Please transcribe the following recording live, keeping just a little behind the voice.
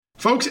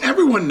Folks,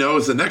 everyone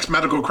knows the next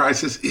medical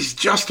crisis is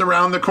just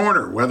around the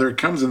corner, whether it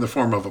comes in the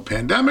form of a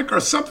pandemic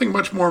or something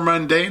much more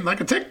mundane like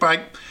a tick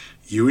bite.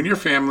 You and your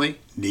family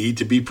need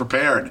to be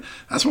prepared.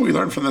 That's what we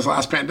learned from this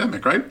last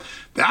pandemic, right?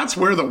 That's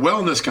where the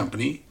Wellness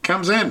Company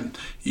comes in.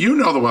 You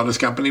know the Wellness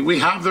Company. We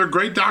have their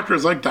great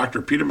doctors like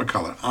Dr. Peter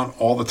McCullough on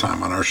all the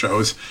time on our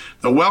shows.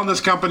 The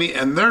Wellness Company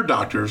and their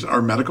doctors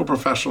are medical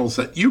professionals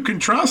that you can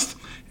trust,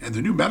 and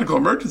the new medical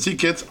emergency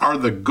kits are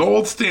the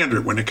gold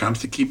standard when it comes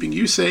to keeping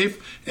you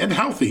safe and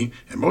healthy,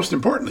 and most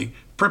importantly,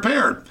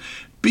 prepared.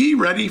 Be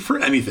ready for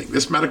anything.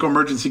 This medical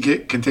emergency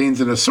kit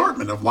contains an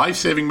assortment of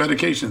life-saving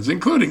medications,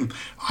 including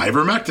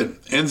ivermectin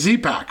and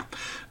Z-Pak.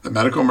 The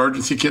medical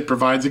emergency kit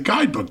provides a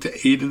guidebook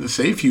to aid in the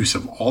safe use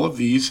of all of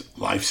these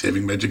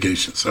life-saving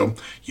medications, so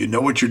you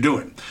know what you're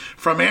doing.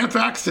 From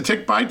anthrax to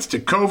tick bites to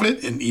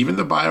COVID and even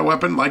the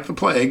bioweapon like the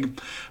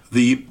plague,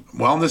 the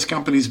Wellness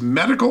Company's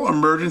medical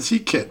emergency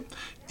kit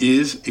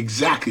is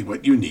exactly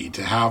what you need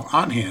to have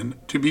on hand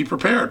to be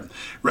prepared.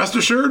 Rest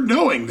assured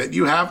knowing that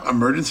you have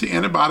emergency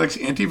antibiotics,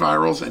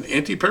 antivirals, and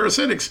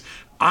antiparasitics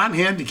on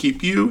hand to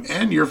keep you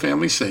and your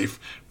family safe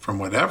from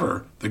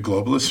whatever the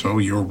globalists throw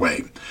your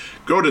way.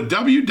 Go to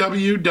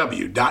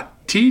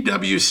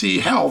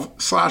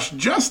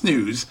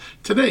www.twchealth/justnews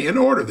today and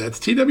order. That's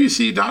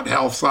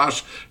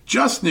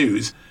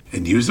twc.health/justnews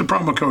and use the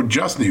promo code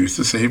JUSTNEWS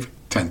to save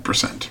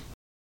 10%.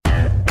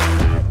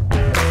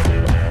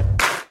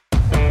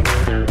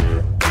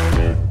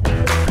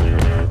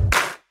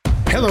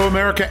 Hello,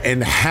 America,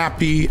 and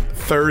happy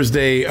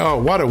Thursday.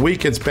 Oh, what a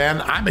week it's been.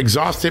 I'm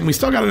exhausted, and we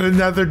still got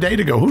another day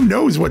to go. Who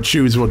knows what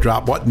shoes will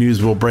drop, what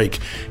news will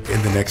break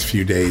in the next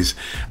few days.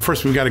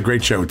 First, we've got a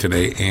great show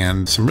today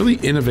and some really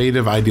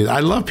innovative ideas. I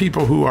love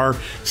people who are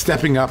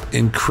stepping up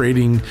and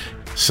creating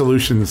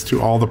solutions to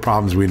all the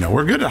problems we know.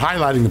 We're good at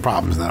highlighting the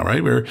problems now,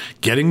 right? We're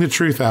getting the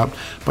truth out,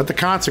 but the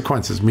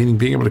consequences, meaning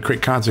being able to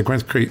create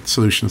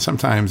solutions,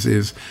 sometimes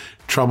is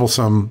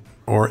troublesome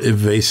or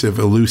evasive,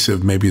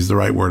 elusive, maybe is the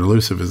right word.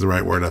 Elusive is the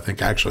right word, I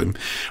think, actually.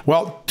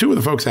 Well, two of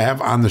the folks I have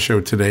on the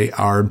show today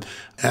are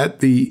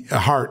at the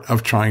heart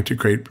of trying to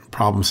create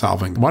problem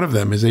solving. One of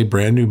them is a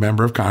brand new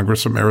member of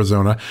Congress from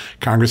Arizona,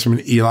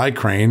 Congressman Eli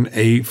Crane,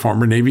 a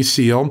former Navy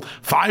SEAL,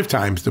 5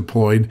 times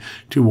deployed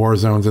to war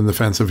zones in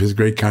defense of his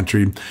great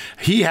country.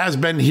 He has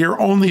been here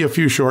only a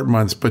few short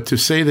months, but to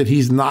say that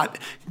he's not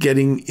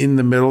getting in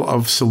the middle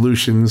of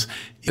solutions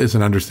is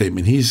an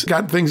understatement. He's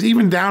got things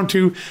even down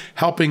to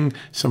helping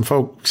some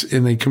folks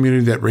in a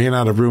community that ran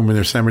out of room in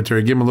their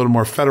cemetery, give them a little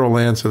more federal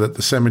land so that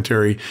the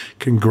cemetery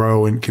can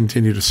grow and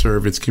continue to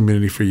serve its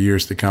community for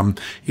years to come.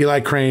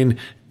 Eli Crane,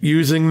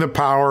 using the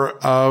power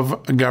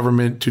of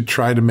government to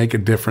try to make a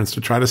difference,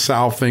 to try to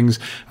solve things,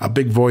 a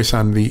big voice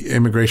on the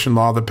immigration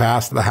law that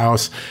passed the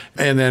House,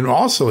 and then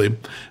also a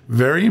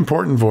very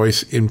important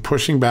voice in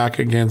pushing back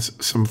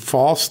against some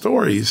false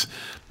stories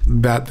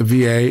that the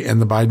VA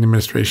and the Biden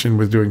administration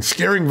was doing,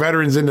 scaring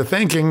veterans into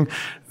thinking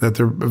that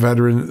their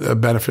veteran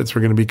benefits were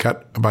going to be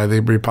cut by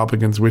the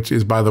Republicans, which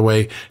is, by the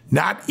way,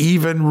 not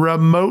even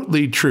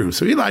remotely true.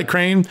 So Eli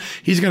Crane,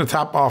 he's going to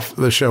top off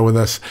the show with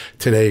us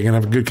today. We're going to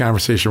have a good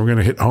conversation. We're going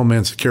to hit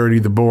Homeland Security,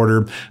 the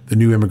border, the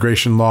new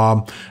immigration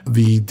law,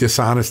 the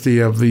dishonesty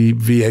of the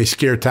VA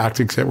scare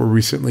tactics that were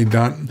recently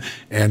done,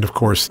 and of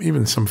course,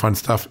 even some fun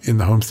stuff in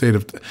the home state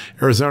of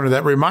Arizona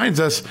that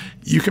reminds us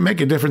you can make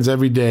a difference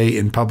every day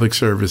in public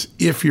service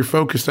if you're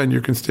focused on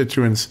your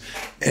constituents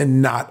and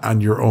not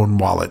on your own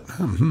wallet.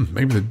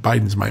 Maybe the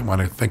Bidens might want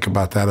to think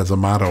about that as a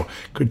motto.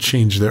 Could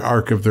change the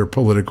arc of their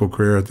political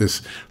career at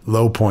this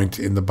low point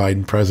in the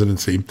Biden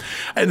presidency.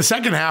 In the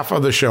second half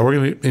of the show, we're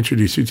going to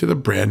introduce you to the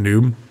brand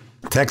new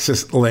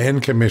Texas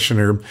Land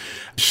Commissioner.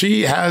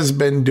 She has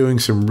been doing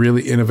some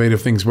really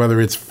innovative things,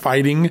 whether it's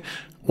fighting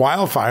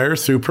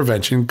wildfires through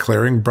prevention,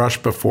 clearing brush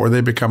before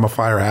they become a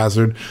fire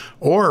hazard,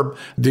 or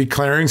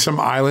declaring some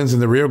islands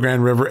in the Rio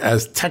Grande River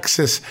as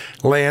Texas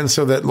land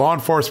so that law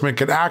enforcement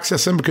could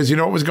access them, because you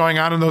know what was going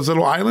on in those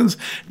little islands?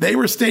 They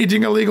were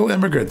staging illegal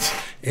immigrants,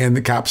 and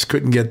the cops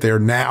couldn't get there.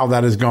 Now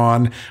that is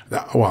gone.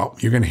 Well,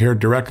 you're going to hear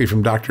directly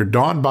from Dr.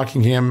 Dawn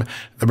Buckingham,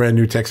 the brand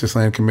new Texas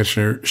Land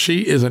Commissioner.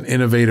 She is an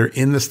innovator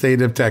in the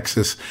state of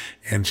Texas,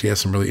 and she has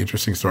some really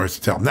interesting stories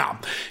to tell. Now,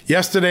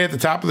 yesterday at the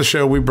top of the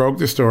show, we broke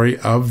the story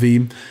of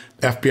the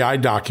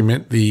FBI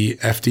document, the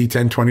FD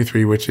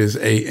 1023, which is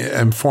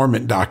a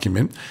informant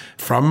document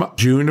from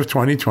June of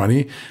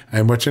 2020,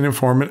 in which an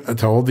informant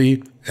told the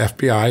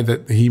FBI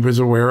that he was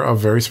aware of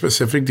very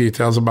specific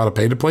details about a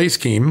pay-to-play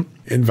scheme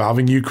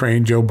involving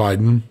Ukraine, Joe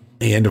Biden.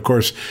 And of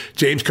course,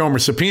 James Comer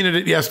subpoenaed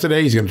it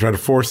yesterday. He's going to try to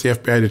force the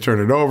FBI to turn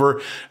it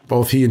over.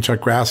 Both he and Chuck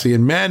Grassley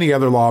and many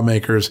other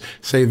lawmakers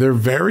say they're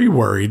very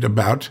worried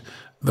about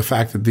the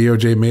fact that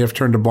DOJ may have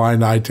turned a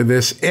blind eye to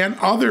this and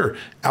other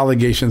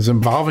allegations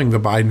involving the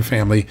Biden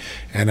family.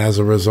 And as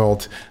a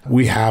result,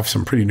 we have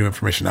some pretty new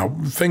information. Now,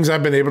 things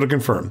I've been able to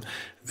confirm.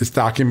 This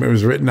document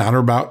was written on or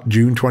about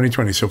June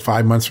 2020, so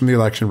 5 months from the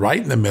election, right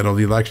in the middle of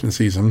the election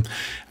season.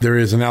 There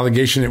is an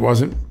allegation it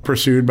wasn't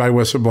pursued by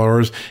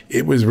whistleblowers.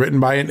 It was written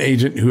by an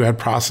agent who had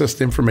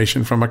processed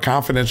information from a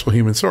confidential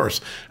human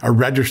source. A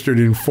registered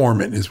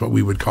informant is what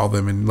we would call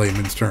them in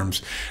layman's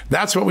terms.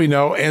 That's what we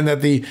know. And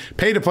that the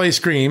pay-to-play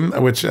scheme,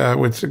 which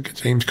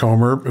James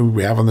Comer, who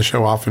we have on the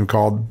show often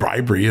called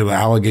bribery, an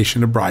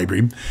allegation of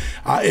bribery,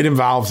 it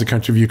involves the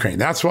country of Ukraine.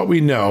 That's what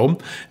we know.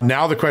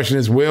 Now the question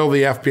is, will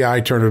the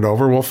FBI turn it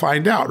over? We'll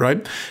find out,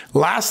 right?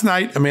 Last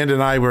night, Amanda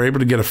and I were able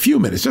to get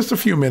just a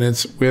few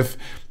minutes with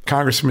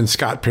Congressman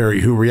Scott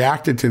Perry, who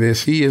reacted to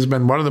this. He has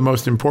been one of the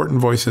most important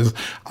voices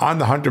on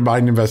the Hunter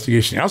Biden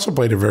investigation. He also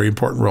played a very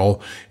important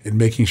role in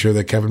making sure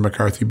that Kevin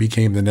McCarthy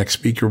became the next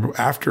speaker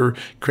after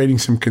creating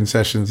some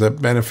concessions that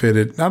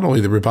benefited not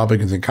only the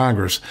Republicans in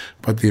Congress,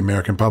 but the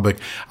American public.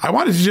 I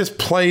wanted to just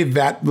play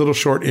that little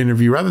short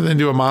interview rather than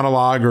do a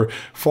monologue or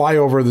fly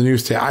over the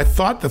news today. I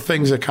thought the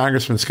things that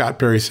Congressman Scott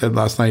Perry said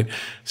last night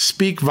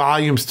speak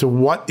volumes to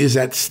what is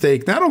at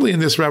stake, not only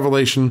in this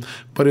revelation,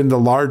 but in the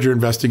larger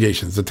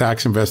investigations, the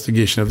tax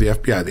investigation of the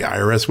FBI, the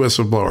IRS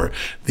whistleblower,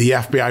 the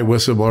FBI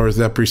whistleblowers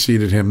that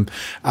preceded him.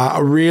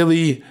 A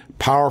really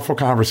powerful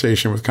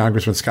conversation with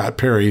Congressman Scott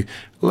Perry.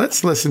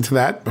 Let's listen to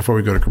that before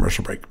we go to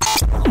commercial break.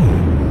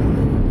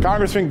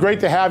 Congressman, great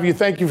to have you.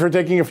 Thank you for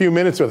taking a few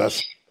minutes with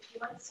us.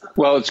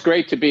 Well, it's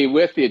great to be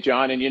with you,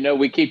 John. And,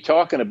 we keep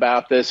talking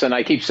about this, and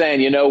I keep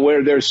saying,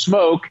 where there's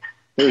smoke,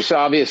 there's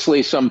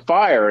obviously some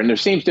fire. And there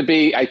seems to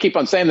be, I keep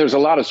on saying there's a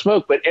lot of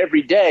smoke, but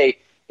every day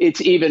it's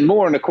even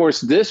more. And of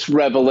course, this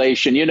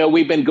revelation,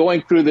 we've been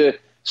going through the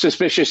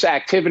suspicious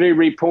activity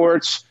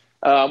reports.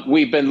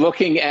 We've been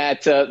looking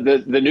at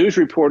the news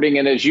reporting.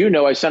 And as you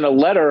know, I sent a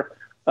letter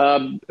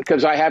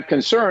because I have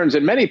concerns,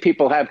 and many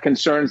people have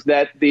concerns,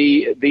 that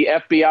the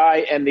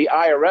FBI and the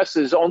IRS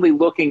is only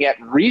looking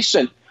at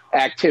recent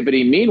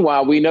activity.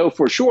 Meanwhile, we know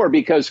for sure,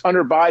 because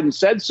Hunter Biden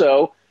said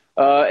so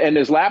in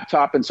his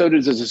laptop, and so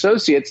did his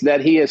associates,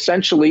 that he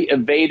essentially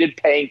evaded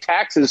paying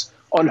taxes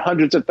on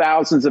hundreds of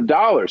thousands of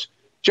dollars.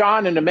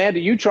 John and Amanda,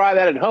 you try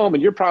that at home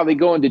and you're probably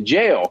going to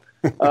jail.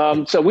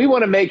 So we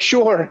want to make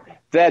sure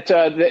that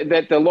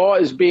that the law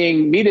is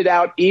being meted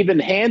out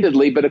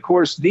even-handedly. But of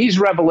course, these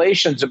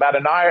revelations about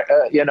an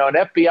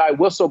FBI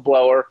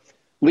whistleblower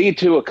lead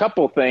to a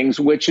couple things,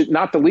 which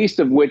not the least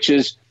of which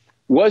is,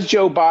 was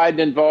Joe Biden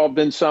involved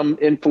in some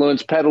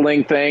influence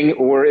peddling thing,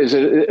 or is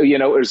it,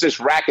 is this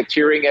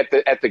racketeering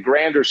at the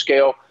grander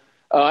scale?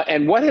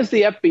 And what has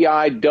the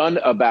FBI done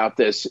about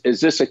this?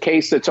 Is this a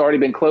case that's already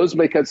been closed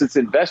because it's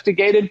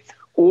investigated,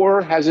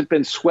 or has it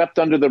been swept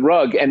under the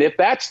rug? And if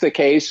that's the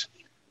case,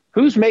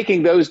 who's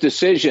making those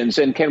decisions?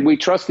 And can we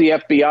trust the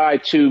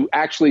FBI to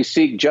actually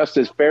seek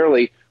justice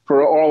fairly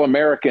for all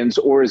Americans,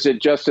 or is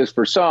it justice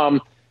for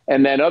some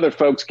and then other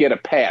folks get a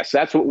pass?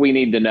 That's what we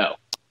need to know.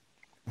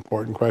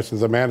 Important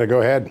questions. Amanda, go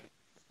ahead.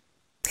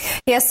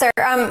 Yes, sir.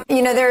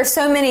 There are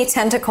so many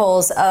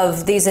tentacles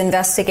of these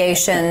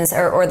investigations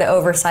or the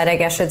oversight,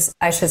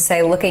 I should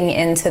say, looking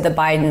into the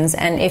Bidens.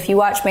 And if you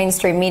watch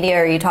mainstream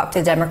media or you talk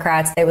to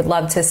Democrats, they would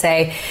love to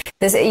say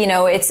this,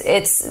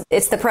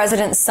 it's the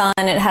president's son.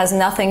 It has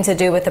nothing to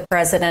do with the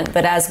president.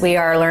 But as we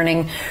are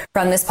learning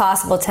from this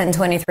possible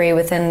 1023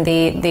 within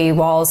the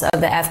walls of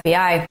the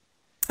FBI,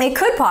 it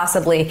could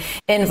possibly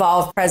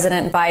involve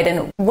President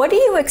Biden. What do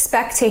you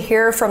expect to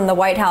hear from the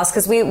White House?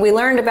 Because we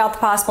learned about the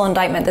possible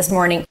indictment this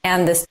morning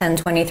and this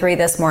 1023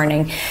 this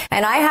morning.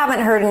 And I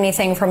haven't heard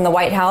anything from the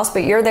White House,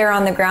 but you're there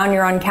on the ground.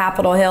 You're on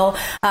Capitol Hill.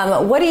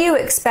 What do you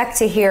expect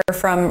to hear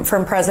from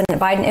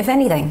President Biden, if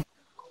anything?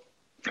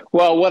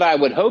 Well, what I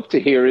would hope to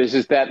hear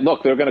is that,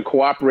 look, they're going to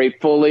cooperate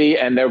fully,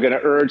 and they're going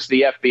to urge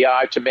the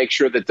FBI to make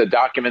sure that the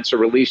documents are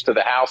released to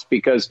the House,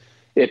 because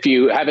if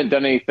you haven't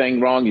done anything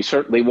wrong, you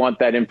certainly want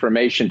that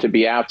information to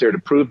be out there to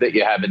prove that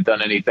you haven't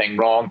done anything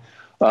wrong.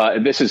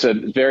 This is a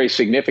very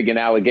significant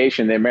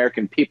allegation the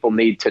American people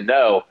need to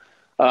know.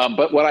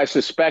 But what I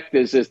suspect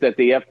is that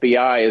the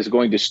FBI is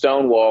going to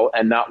stonewall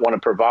and not want to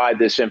provide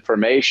this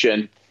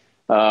information.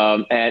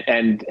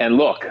 And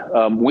look,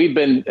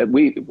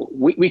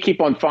 we keep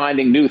on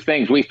finding new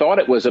things. We thought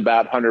it was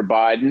about Hunter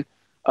Biden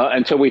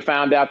until we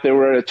found out there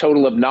were a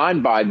total of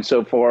 9 Bidens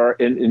so far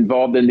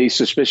involved in these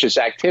suspicious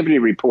activity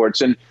reports.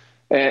 And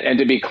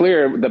to be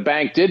clear, the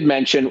bank did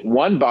mention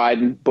one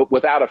Biden, but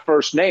without a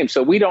first name.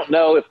 So we don't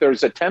know if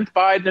there's a 10th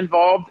Biden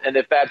involved and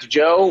if that's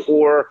Joe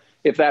or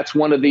if that's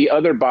one of the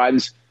other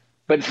Bidens.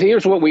 But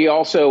here's what we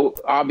also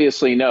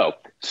obviously know.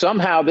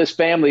 Somehow this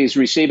family is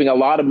receiving a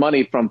lot of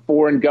money from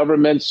foreign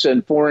governments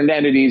and foreign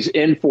entities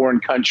in foreign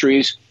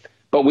countries,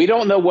 but we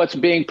don't know what's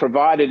being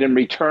provided in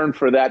return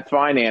for that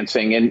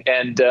financing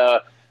and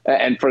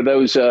for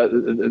those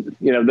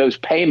those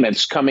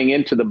payments coming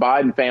into the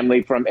Biden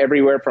family from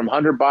everywhere from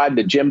Hunter Biden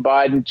to Jim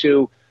Biden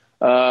to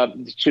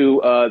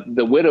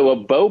the widow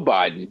of Beau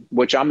Biden,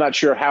 which I'm not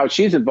sure how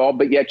she's involved,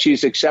 but yet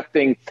she's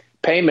accepting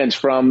payments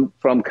from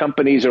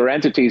companies or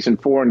entities in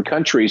foreign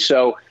countries.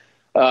 So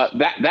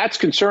That's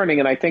concerning.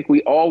 And I think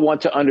we all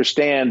want to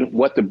understand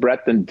what the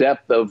breadth and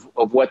depth of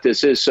what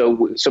this is.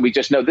 So we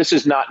just know this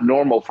is not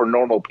normal for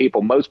normal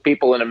people. Most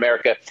people in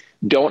America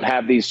don't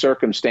have these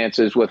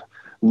circumstances with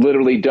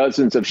literally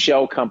dozens of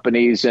shell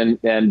companies and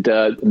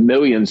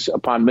millions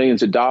upon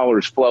millions of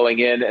dollars flowing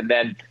in and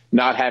then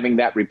not having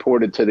that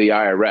reported to the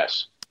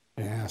IRS.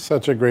 Yeah,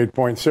 such a great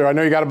point, sir. I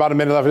know you got about a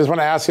minute left. I just want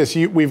to ask this.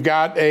 We've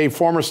got a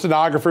former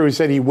stenographer who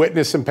said he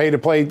witnessed some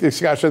pay-to-play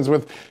discussions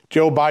with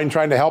Joe Biden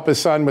trying to help his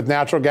son with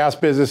natural gas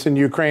business in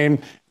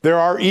Ukraine. There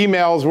are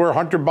emails where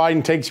Hunter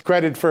Biden takes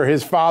credit for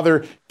his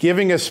father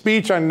giving a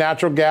speech on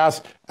natural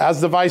gas as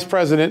the vice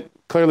president,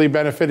 clearly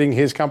benefiting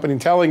his company,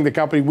 telling the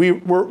company,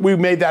 we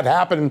made that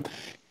happen.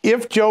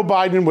 If Joe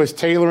Biden was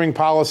tailoring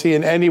policy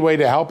in any way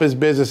to help his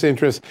business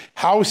interests,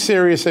 how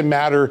serious a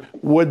matter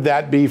would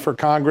that be for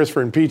Congress,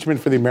 for impeachment,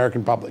 for the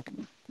American public?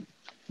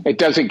 It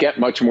doesn't get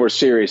much more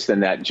serious than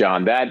that,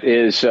 John. That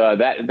is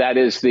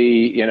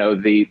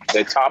the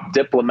top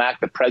diplomat,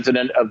 the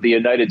president of the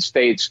United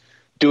States,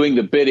 doing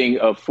the bidding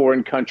of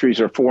foreign countries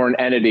or foreign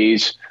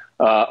entities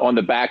on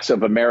the backs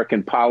of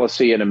American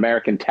policy and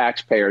American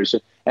taxpayers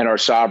and our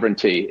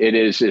sovereignty. It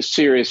is as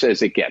serious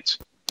as it gets.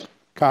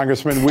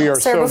 Congressman, we are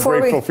so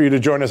grateful for you to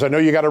join us. I know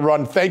you got to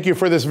run. Thank you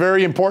for this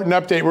very important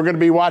update. We're going to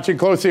be watching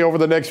closely over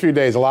the next few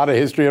days. A lot of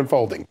history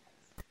unfolding.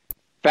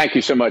 Thank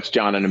you so much,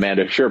 John and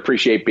Amanda. Sure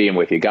appreciate being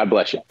with you. God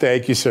bless you.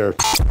 Thank you, sir.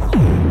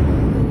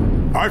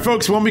 All right,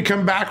 folks, when we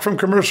come back from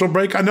commercial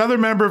break, another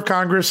member of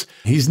Congress.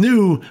 He's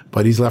new,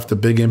 but he's left a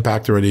big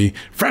impact already.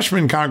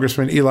 Freshman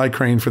Congressman Eli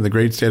Crane from the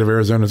great state of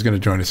Arizona is going to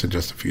join us in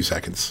just a few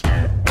seconds.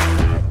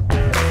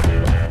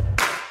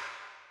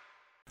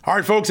 All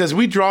right, folks, as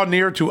we draw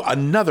near to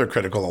another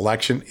critical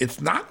election,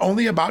 it's not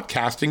only about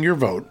casting your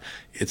vote,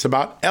 it's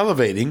about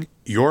elevating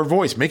your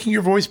voice, making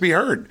your voice be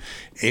heard.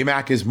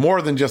 AMAC is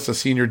more than just a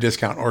senior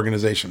discount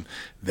organization.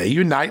 They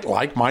unite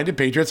like-minded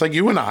patriots like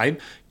you and I,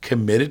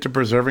 committed to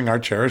preserving our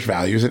cherished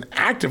values and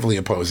actively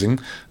opposing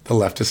the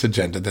leftist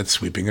agenda that's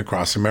sweeping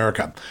across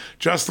America.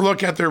 Just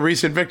look at their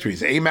recent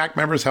victories. AMAC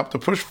members helped to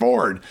push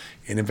forward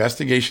an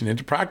investigation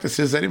into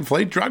practices that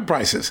inflate drug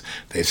prices.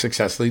 They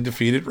successfully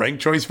defeated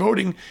ranked choice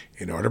voting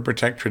in order to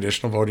protect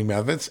traditional voting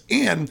methods,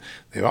 and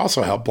they've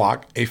also helped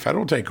block a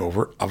federal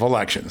takeover of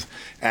elections.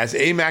 As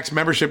AMAC's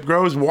membership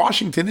grows,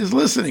 Washington is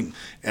listening.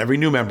 Every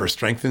new member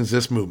strengthens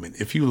this movement.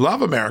 If you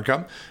love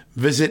America,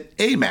 visit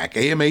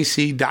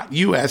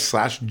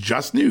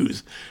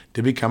amac.us/justnews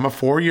to become a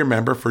 4-year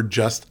member for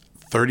just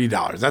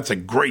 $30. That's a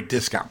great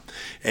discount.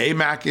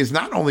 AMAC is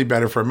not only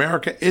better for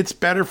America, it's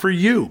better for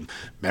you.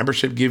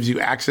 Membership gives you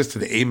access to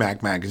the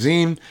AMAC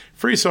magazine,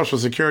 free Social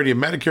Security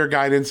and Medicare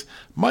guidance,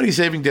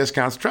 money-saving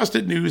discounts,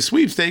 trusted news,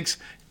 sweepstakes,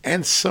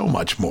 and so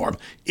much more.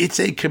 It's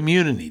a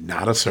community,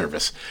 not a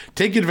service.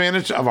 Take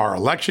advantage of our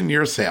election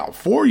year sale,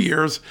 4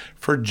 years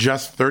for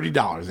just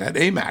 $30 at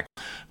AMAC.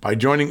 By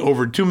joining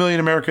over 2 million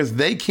Americans,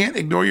 they can't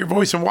ignore your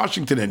voice in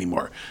Washington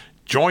anymore.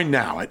 Join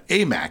now at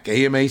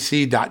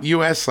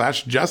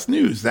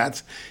amac.us/justnews.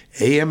 That's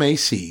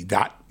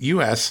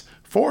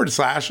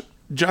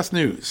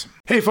amac.us/justnews.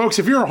 Hey folks,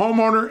 if you're a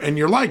homeowner and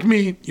you're like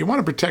me, you want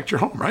to protect your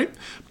home, right?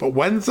 But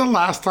when's the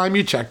last time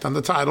you checked on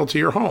the title to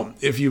your home?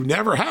 If you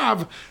never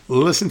have,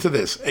 listen to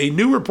this. A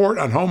new report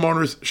on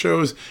homeowners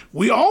shows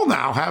we all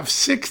now have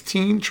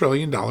 $16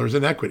 trillion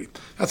in equity.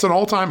 That's an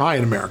all-time high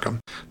in America.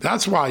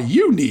 That's why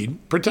you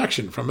need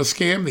protection from a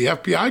scam the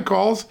FBI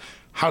calls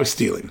house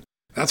stealing.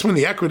 That's when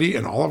the equity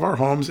in all of our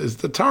homes is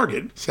the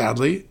target,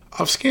 sadly,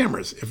 of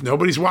scammers. If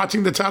nobody's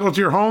watching the title to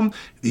your home,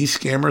 these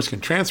scammers can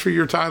transfer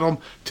your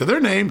title to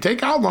their name,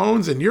 take out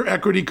loans, and your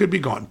equity could be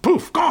gone.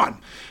 Poof, gone.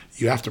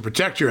 You have to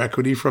protect your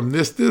equity from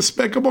this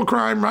despicable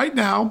crime right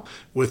now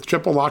with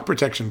triple lock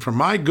protection from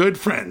my good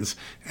friends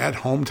at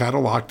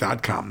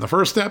HomeTitleLock.com. The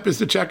first step is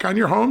to check on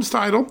your home's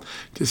title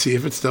to see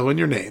if it's still in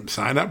your name.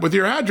 Sign up with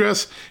your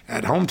address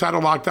at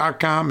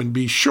HomeTitleLock.com and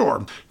be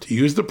sure to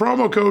use the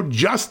promo code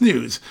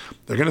JUSTNEWS.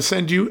 They're going to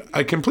send you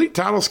a complete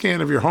title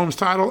scan of your home's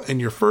title and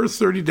your first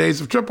 30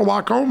 days of triple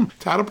lock home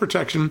title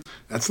protection.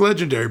 That's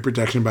legendary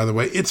protection, by the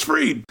way. It's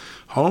free.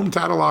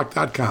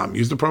 HomeTitleLock.com.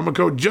 Use the promo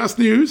code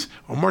JUSTNEWS.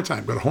 One more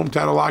time, go to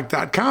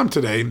HomeTitleLock.com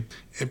today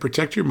and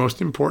protect your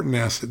most important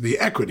asset, the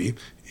equity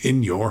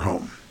in your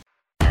home.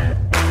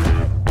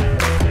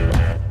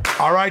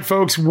 All right,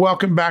 folks,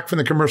 welcome back from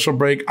the commercial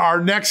break.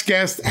 Our next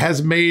guest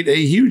has made a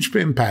huge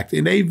impact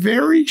in a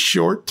very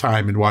short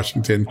time in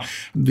Washington.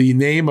 The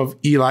name of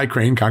Eli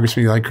Crane,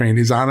 Congressman Eli Crane,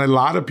 is on a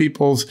lot of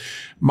people's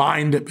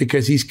mind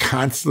because he's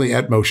constantly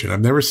at motion.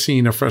 I've never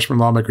seen a freshman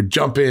lawmaker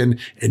jump in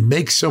and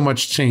make so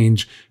much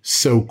change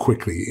so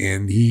quickly.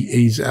 And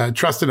he's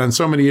trusted on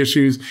so many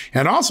issues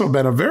and also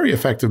been a very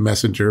effective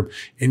messenger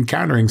in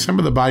countering some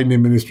of the Biden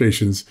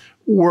administration's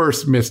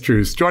worst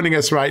mistruths. Joining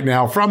us right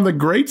now from the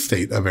great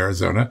state of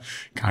Arizona,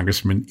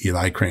 Congressman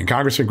Eli Crane.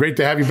 Congressman, great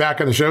to have you back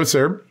on the show,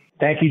 sir.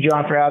 Thank you,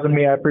 John, for having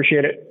me. I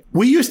appreciate it.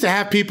 We used to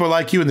have people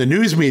like you in the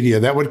news media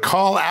that would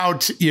call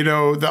out,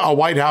 a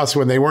White House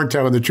when they weren't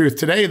telling the truth.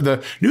 Today,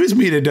 the news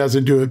media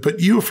doesn't do it, but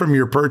you from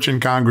your perch in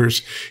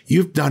Congress,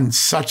 you've done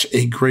such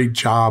a great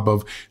job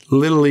of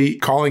literally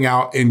calling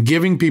out and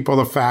giving people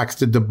the facts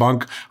to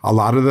debunk a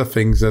lot of the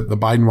things that the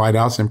Biden White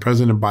House and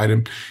President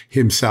Biden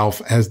himself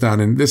has done.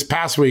 And this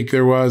past week,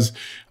 there was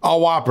a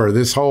whopper,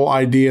 this whole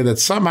idea that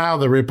somehow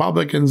the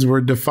Republicans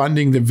were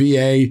defunding the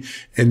VA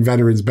and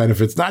veterans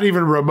benefits. Not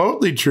even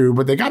remotely true,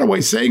 but they got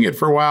away saying it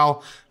for a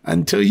while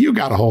until you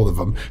got a hold of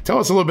them. Tell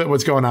us a little bit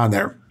what's going on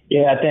there.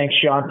 Yeah, thanks,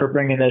 Sean, for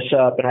bringing this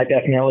up. And I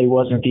definitely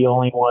wasn't the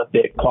only one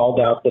that called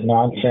out the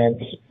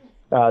nonsense.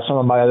 Some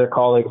of my other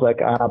colleagues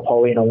like Anna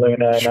Paulina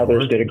Luna and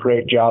others did a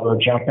great job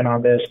of jumping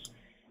on this.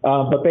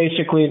 But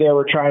basically, they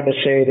were trying to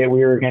say that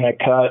we were going to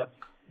cut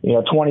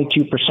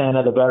 22%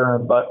 of the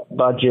veteran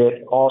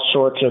budget, all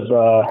sorts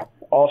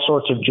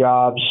of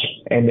jobs,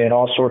 and then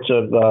all sorts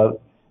of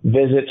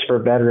visits for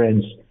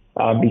veterans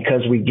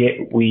because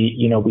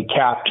we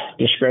capped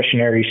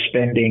discretionary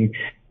spending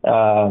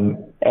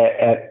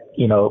at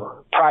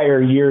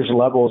prior years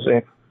levels.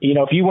 And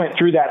if you went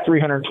through that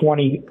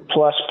 320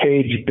 plus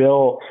page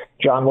bill,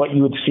 John, what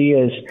you would see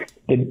is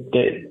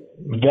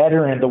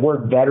the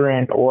word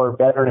veteran or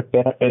veteran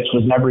benefits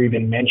was never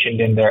even mentioned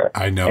in there.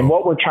 I know. And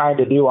what we're trying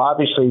to do,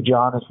 obviously,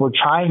 John, is we're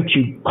trying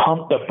to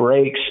pump the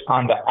brakes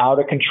on the out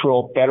of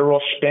control federal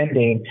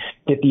spending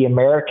that the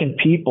American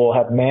people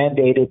have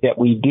mandated that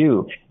we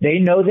do. They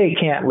know they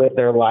can't live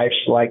their lives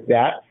like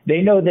that.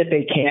 They know that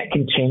they can't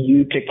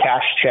continue to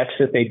cash checks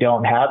that they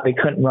don't have. They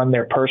couldn't run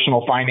their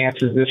personal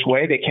finances this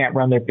way. They can't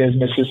run their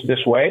businesses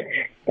this way.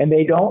 And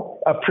they don't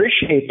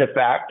appreciate the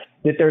fact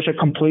that there's a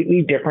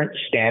completely different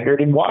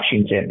standard in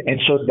Washington. And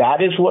so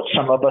that is what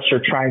some of us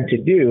are trying to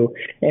do.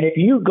 And if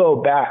you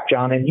go back,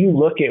 John, and you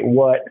look at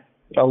what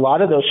a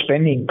lot of those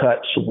spending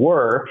cuts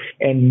were,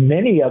 and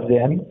many of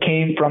them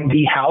came from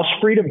the House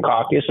Freedom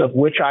Caucus, of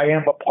which I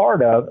am a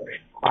part of,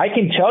 I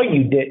can tell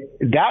you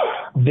that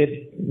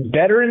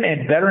veteran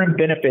and veteran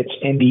benefits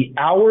in the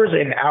hours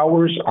and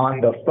hours on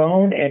the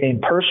phone and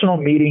in personal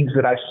meetings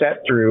that I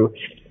sat through,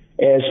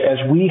 as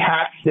we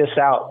hashed this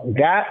out,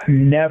 that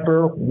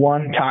never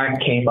one time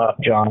came up,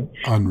 John.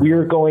 Unreal. We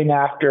were going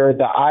after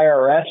the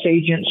IRS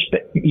agents,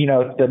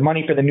 the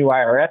money for the new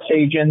IRS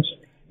agents,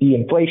 the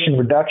Inflation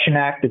Reduction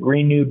Act, the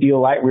Green New Deal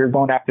Light. We were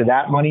going after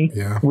that money.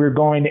 Yeah. We were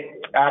going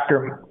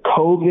after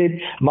COVID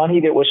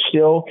money that was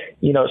still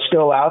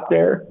out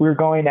there. We were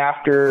going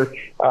after,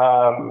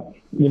 the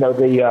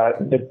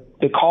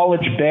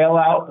college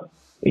bailout,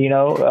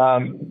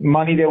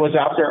 money that was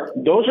out there.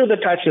 Those are the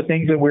types of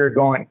things that we were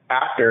going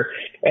after.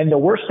 And the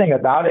worst thing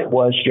about it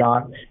was,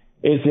 John,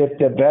 is that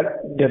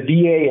the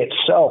VA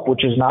itself,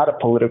 which is not a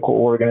political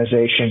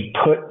organization,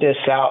 put this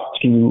out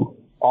to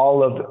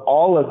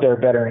all of their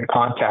veteran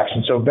contacts.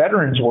 And so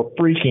veterans were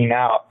freaking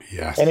out.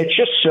 Yes. And it's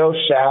just so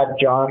sad,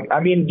 John.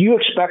 I mean, do you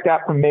expect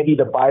that from maybe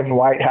the Biden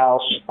White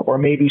House or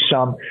maybe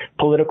some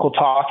political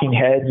talking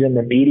heads in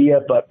the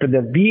media? But for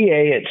the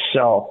VA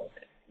itself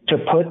to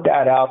put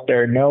that out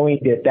there, knowing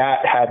that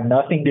had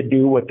nothing to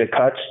do with the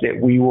cuts that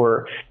we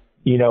were,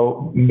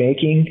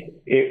 making,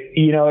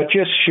 it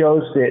just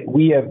shows that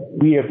we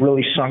have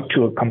really sunk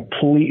to a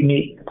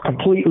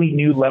completely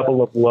new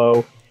level of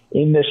low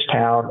in this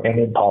town and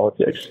in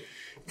politics.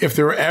 If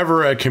there were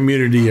ever a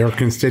community or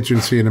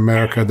constituency in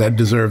America that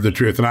deserved the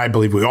truth, and I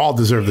believe we all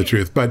deserve the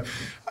truth, but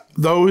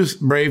those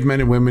brave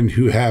men and women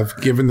who have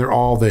given their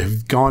all,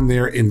 they've gone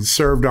there and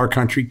served our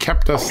country,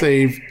 kept us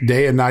safe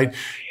day and night,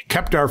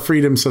 kept our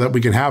freedom so that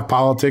we can have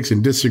politics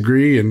and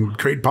disagree and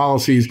create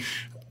policies.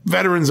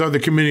 Veterans are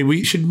the community.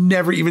 We should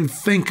never even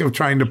think of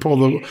trying to pull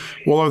the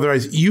wool over their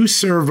eyes. You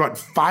served,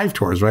 5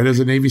 tours, right, as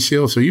a Navy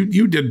SEAL? So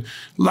you did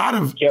a lot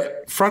of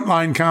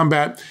frontline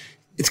combat.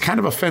 It's kind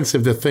of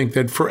offensive to think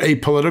that for a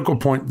political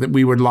point that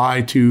we would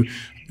lie to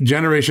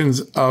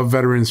generations of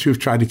veterans who've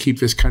tried to keep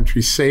this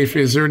country safe.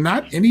 Is there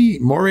not any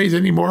mores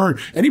anymore,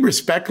 any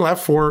respect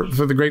left for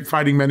the great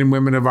fighting men and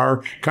women of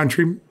our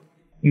country?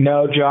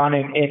 No, John,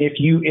 and if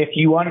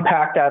you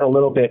unpack that a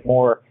little bit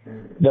more,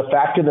 the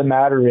fact of the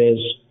matter is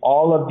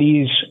all of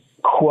these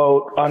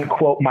quote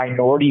unquote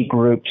minority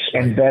groups,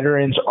 and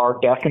veterans are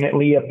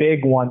definitely a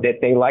big one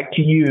that they like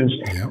to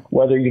use,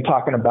 whether you're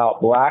talking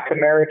about Black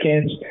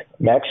Americans,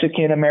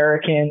 Mexican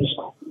Americans,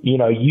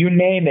 you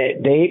name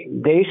it.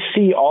 They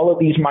see all of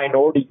these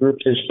minority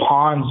groups as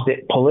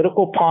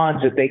political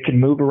pawns that they can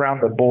move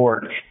around the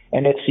board.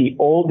 And it's the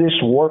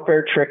oldest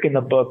warfare trick in the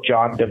book,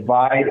 John,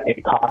 divide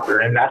and conquer.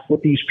 And that's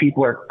what these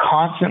people are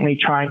constantly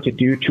trying to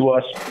do to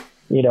us.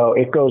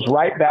 It goes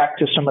right back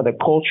to some of the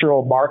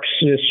cultural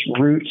Marxist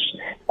roots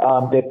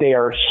that they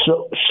are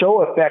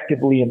so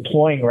effectively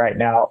employing right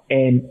now.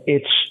 And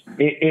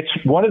it's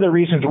one of the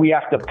reasons we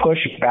have to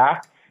push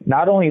back,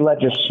 not only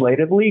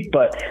legislatively,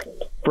 but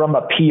from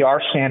a PR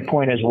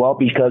standpoint as well,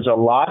 because a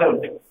lot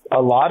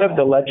of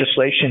the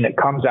legislation that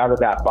comes out of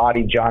that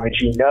body, John,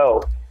 as you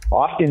know,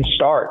 often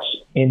starts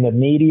in the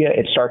media.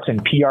 It starts in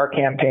PR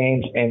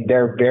campaigns, and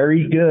they're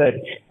very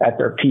good at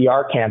their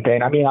PR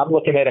campaign. I mean, I'm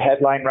looking at a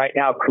headline right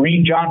now.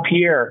 Karine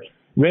Jean-Pierre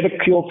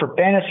ridiculed for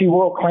fantasy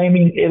world,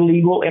 claiming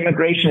illegal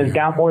immigration is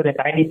down more than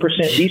 90%.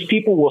 These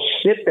people will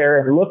sit there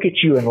and look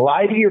at you and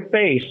lie to your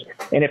face.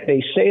 And if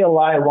they say a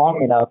lie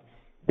long enough,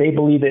 they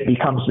believe it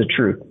becomes the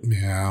truth.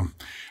 Yeah.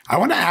 I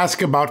want to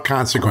ask about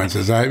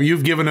consequences.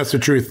 You've given us the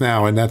truth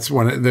now, and that's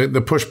one of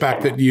the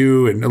pushback that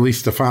you and Elise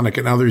Stefanik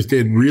and others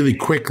did really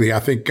quickly, I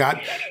think,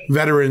 got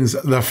veterans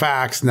the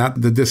facts, not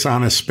the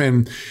dishonest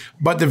spin.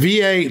 But the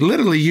VA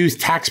literally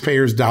used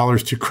taxpayers'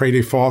 dollars to create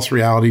a false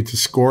reality to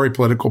score a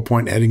political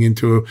point heading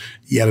into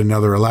yet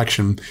another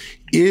election.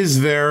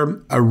 Is there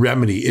a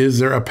remedy? Is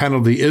there a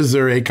penalty? Is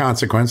there a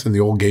consequence in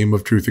the old game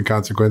of truth and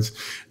consequence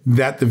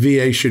that the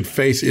VA should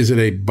face? Is it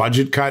a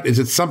budget cut? Is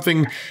it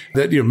something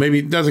that,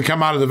 maybe doesn't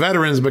come out of the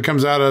veterans, but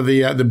comes out of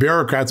the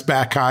bureaucrats'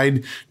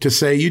 backside to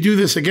say, you do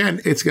this again,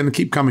 it's going to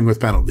keep coming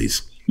with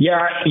penalties?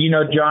 Yeah,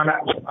 John,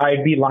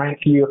 I'd be lying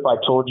to you if I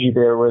told you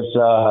there was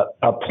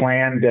a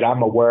plan that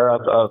I'm aware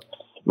of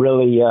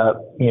really,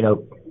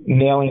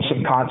 nailing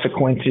some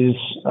consequences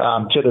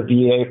to the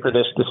VA for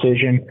this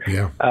decision.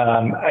 Yeah.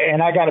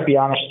 And I got to be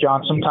honest,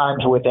 John,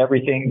 sometimes with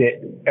everything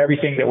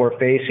that we're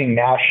facing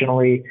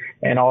nationally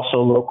and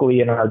also locally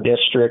in our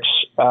districts,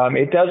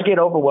 it does get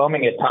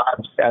overwhelming at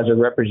times as a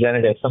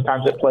representative.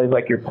 Sometimes it feels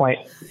like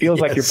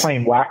you're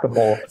playing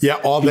whack-a-mole.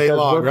 Yeah, all day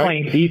long, we're right?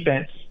 Playing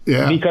defense.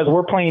 Yeah. Because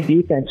we're playing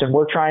defense and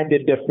we're trying to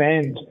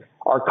defend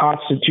our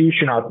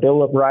Constitution, our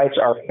Bill of Rights,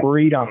 our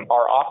freedom,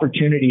 our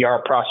opportunity,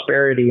 our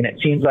prosperity. And it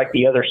seems like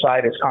the other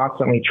side is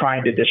constantly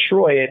trying to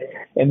destroy it.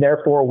 And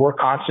therefore, we're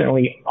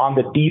constantly on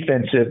the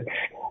defensive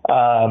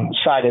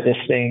side of this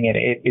thing. And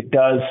it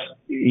does,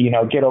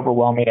 get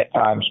overwhelming at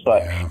times.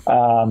 But,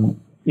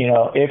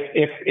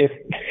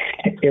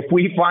 if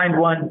we find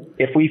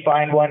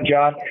one,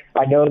 John,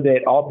 I know that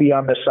I'll be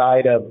on the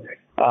side of,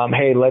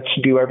 hey, let's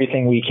do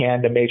everything we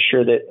can to make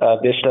sure that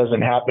this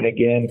doesn't happen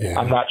again. Yeah.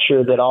 I'm not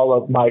sure that all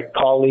of my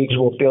colleagues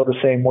will feel the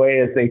same way,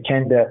 as they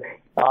tend to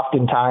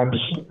oftentimes,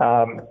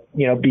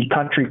 be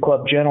country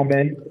club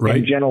gentlemen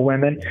and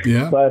gentlewomen.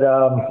 Yeah. But,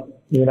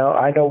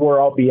 I know where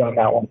I'll be on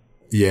that one.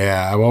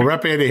 Yeah. Well,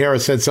 Rep. Andy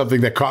Harris said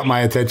something that caught my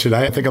attention.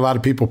 I think a lot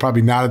of people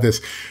probably nodded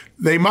this.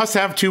 They must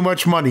have too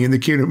much money in the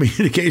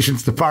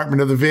communications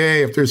department of the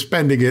VA if they're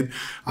spending it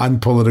on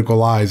political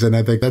lies. And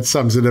I think that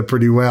sums it up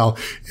pretty well.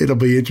 It'll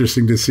be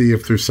interesting to see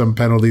if there's some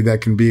penalty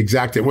that can be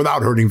exacted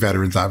without hurting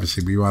veterans.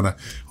 Obviously, we want to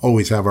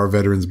always have our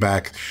veterans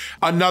back.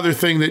 Another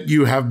thing that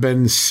you have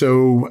been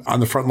so on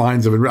the front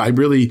lines of it,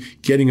 really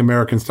getting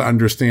Americans to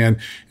understand.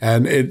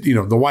 And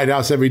the White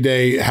House every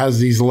day has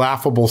these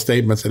laughable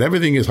statements that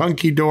everything is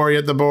hunky-dory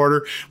at the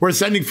border. We're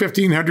sending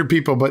 1,500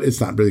 people, but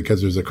it's not really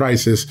because there's a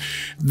crisis.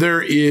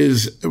 There is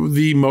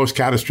the most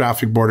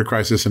catastrophic border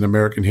crisis in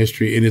American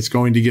history, and it's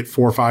going to get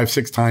 4, 5,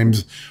 6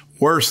 times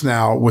worse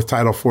now with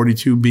Title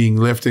 42 being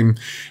lifted.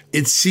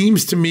 It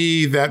seems to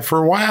me that for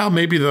a while,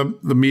 maybe the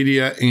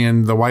media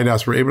and the White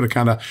House were able to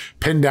kind of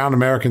pin down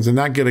Americans and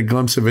not get a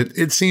glimpse of it.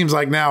 It seems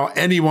like now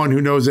anyone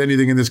who knows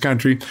anything in this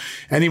country,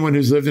 anyone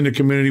who's lived in a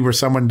community where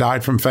someone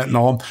died from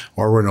fentanyl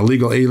or where an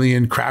illegal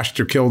alien crashed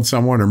or killed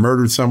someone or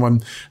murdered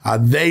someone,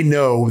 they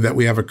know that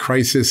we have a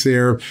crisis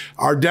there.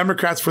 Are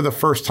Democrats for the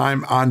first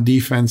time on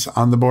defense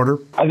on the border?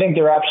 I think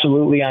they're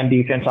absolutely on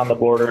defense on the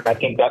border. And I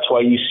think that's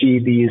why you see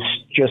these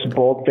just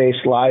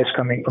bold-faced lies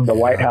coming from the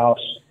White House.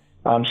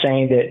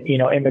 Saying that,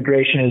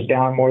 immigration is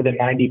down more than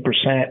 90%.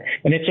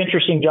 And it's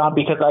interesting, John,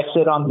 because I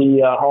sit on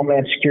the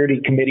Homeland Security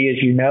Committee,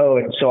 as you know,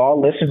 and so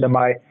I'll listen to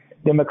my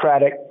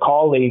Democratic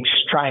colleagues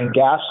try and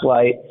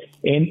gaslight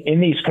in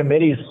these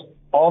committees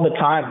all the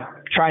time,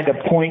 trying to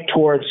point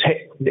towards,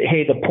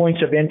 hey, the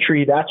points of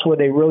entry, that's where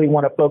they really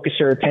want to focus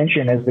their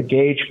attention as the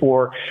gauge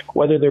for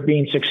whether they're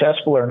being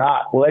successful or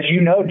not. Well, as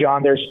you know,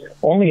 John, there's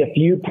only a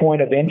few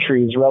point of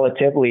entries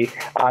relatively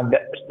on the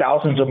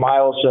thousands of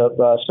miles of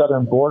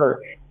southern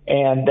border.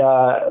 And,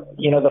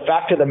 the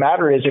fact of the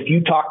matter is, if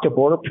you talk to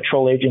Border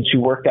Patrol agents who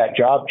work that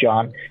job,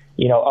 John,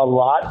 a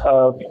lot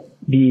of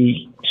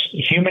the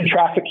human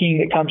trafficking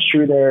that comes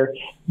through there,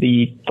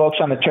 the folks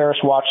on the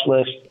terrorist watch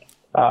list,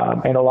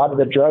 and a lot of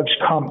the drugs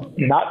come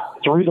not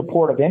through the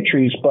port of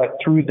entries, but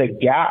through the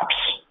gaps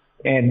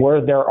and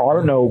where there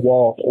are no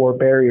walls or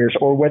barriers,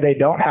 or where they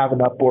don't have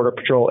enough Border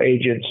Patrol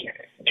agents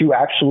to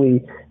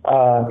actually,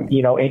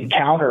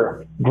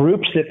 encounter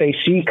groups that they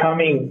see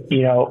coming,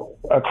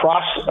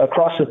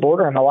 across the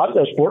border. And a lot of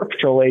those Border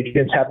Patrol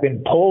agents have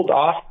been pulled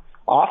off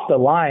the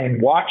line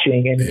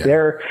watching, and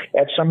they're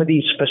at some of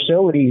these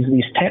facilities,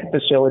 these tent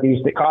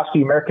facilities that cost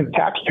the American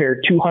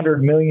taxpayer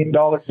 $200 million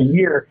a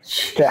year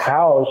to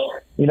house,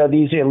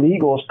 these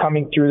illegals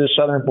coming through the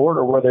southern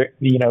border, where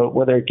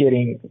they're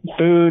getting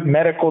food,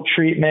 medical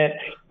treatment,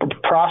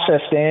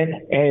 processed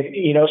in. And,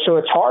 so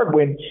it's hard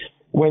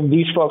when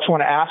these folks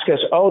want to ask us,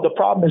 oh, the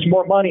problem is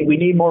more money. We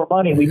need more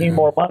money. We need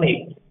more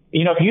money.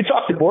 If you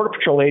talk to Border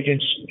Patrol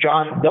agents,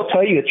 John, they'll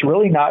tell you it's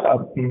really not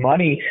a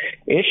money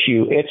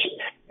issue.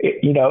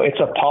 It's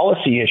a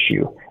policy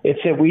issue. It's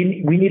that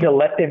we need to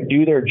let them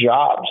do their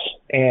jobs.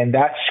 And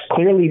that's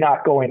clearly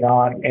not going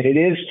on. And it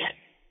is,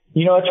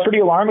 it's pretty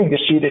alarming to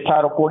see that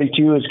Title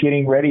 42 is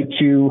getting ready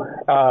to,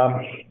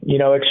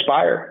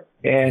 expire.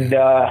 And,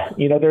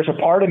 there's a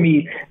part of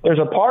me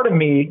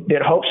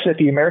that hopes that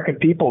the American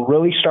people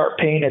really start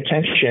paying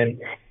attention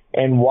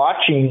and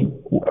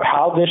watching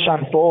how this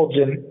unfolds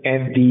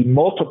and the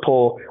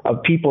multiple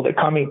of people that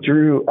are coming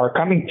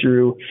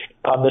through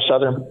on the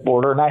southern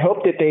border. And I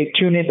hope that they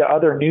tune into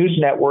other news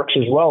networks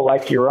as well,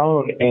 like your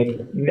own,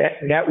 and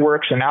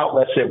networks and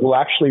outlets that will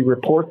actually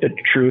report the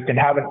truth and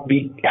haven't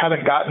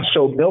gotten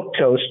so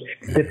milquetoast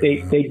that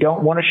they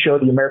don't want to show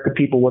the American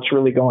people what's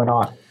really going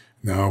on.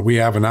 No, we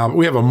have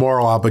a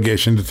moral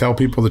obligation to tell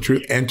people the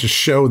truth and to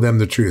show them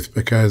the truth,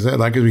 because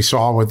like as we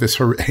saw with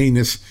this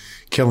heinous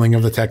killing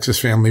of the Texas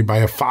family by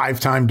a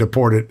 5-time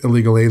deported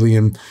illegal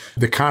alien,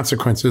 the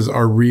consequences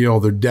are real.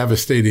 They're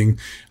devastating.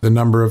 The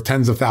number of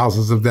tens of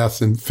thousands of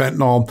deaths in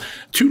fentanyl.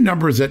 2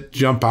 numbers that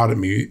jump out at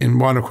me. And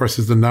one, of course,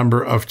 is the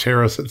number of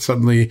terrorists that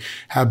suddenly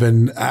have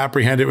been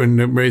apprehended, and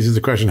it raises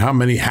the question, how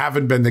many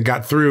haven't been that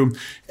got through?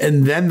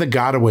 And then the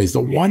gotaways, the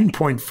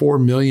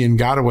 1.4 million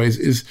gotaways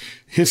is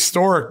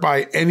historic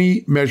by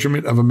any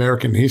measurement of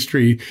American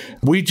history.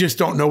 We just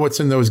don't know what's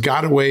in those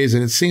gotaways.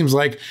 And it seems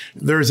like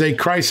there's a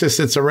crisis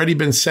that's already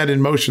been set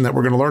in motion that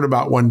we're going to learn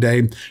about one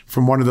day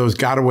from one of those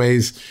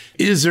gotaways.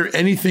 Is there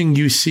anything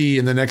you see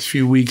in the next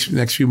few weeks,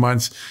 next few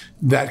months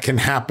that can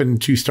happen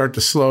to start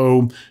to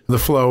slow the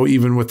flow,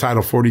 even with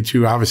Title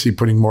 42, obviously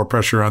putting more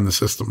pressure on the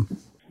system?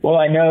 Well,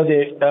 I know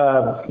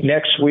that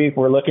next week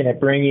we're looking at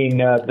bringing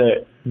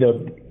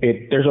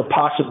there's a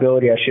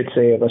possibility, I should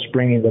say, of us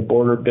bringing the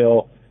border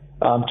bill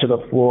to the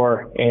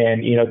floor.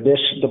 And,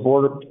 the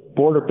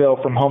border bill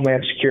from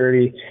Homeland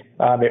Security,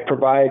 it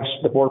provides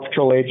the Border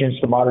Patrol agents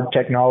the modern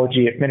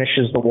technology. It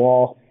finishes the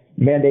wall,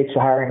 mandates the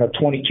hiring of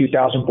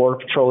 22,000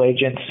 Border Patrol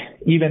agents,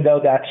 even though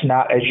that's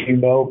not, as you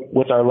know,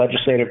 with our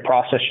legislative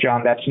process,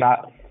 John, that's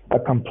not a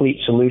complete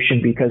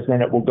solution, because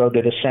then it will go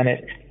to the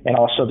Senate and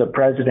also the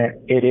president.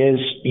 It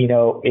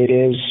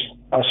is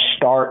a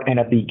start and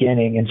a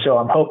beginning. And so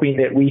I'm hoping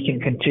that we can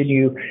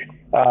continue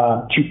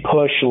to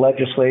push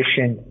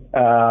legislation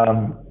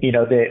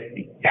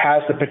that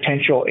has the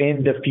potential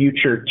in the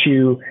future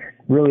to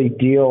really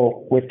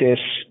deal with this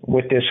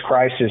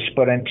crisis.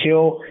 But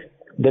until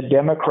the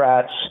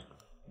Democrats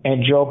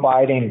and Joe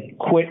Biden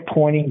quit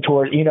pointing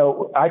toward,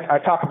 I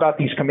talk about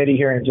these committee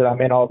hearings that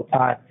I'm in all the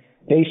time.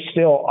 They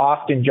still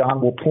often,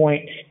 John, will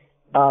point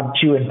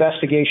to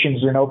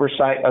investigations and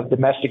oversight of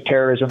domestic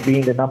terrorism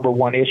being the number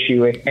one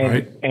issue,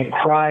 and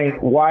crying,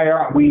 why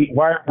aren't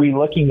we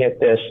looking at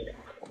this?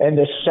 And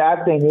the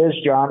sad thing is,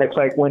 John, it's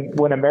like when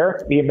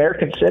the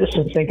American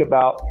citizens think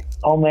about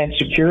Homeland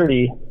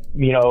Security,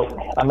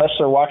 unless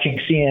they're watching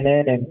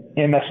CNN and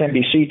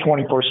MSNBC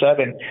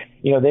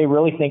 24/7, they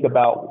really think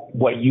about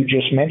what you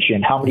just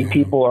mentioned. How many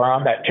people are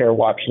on that terror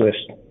watch list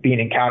being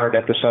encountered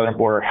at the southern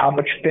border? How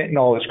much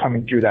fentanyl is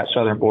coming through that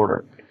southern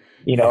border?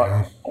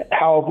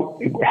 How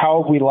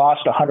have we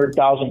lost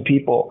 100,000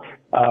 people,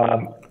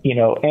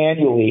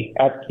 annually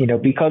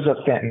because of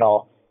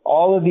fentanyl?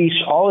 All of these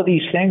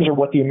things are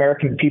what the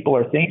American people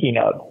are thinking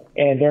of,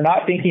 and they're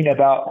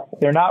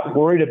not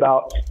worried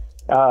about,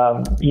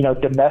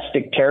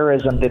 domestic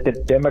terrorism that the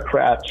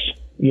Democrats,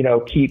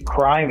 keep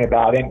crying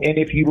about. And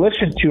if you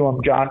listen to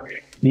them, John,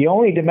 the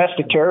only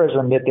domestic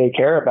terrorism that they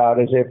care about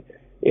is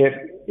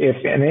if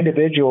an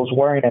individual is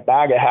wearing a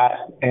MAGA hat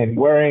and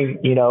wearing,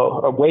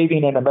 or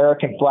waving an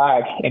American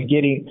flag and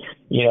getting,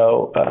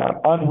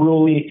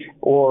 unruly,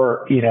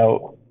 or,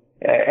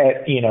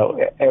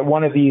 at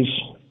one of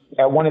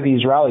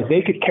these rallies.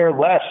 They could care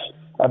less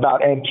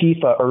about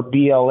Antifa or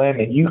BLM,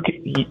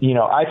 and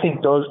I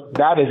think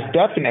that is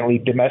definitely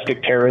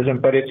domestic terrorism,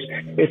 but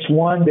it's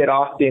one that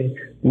often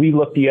we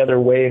look the other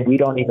way and we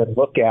don't even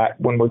look at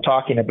when we're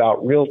talking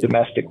about real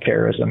domestic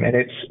terrorism. And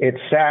it's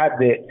sad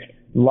that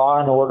law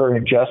and order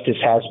and justice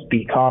has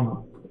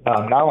become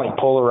not only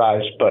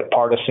polarized but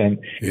partisan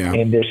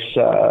in this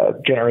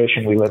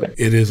generation we live in.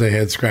 It is a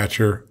head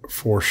scratcher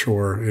for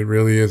sure. It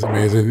really is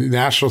amazing.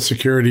 National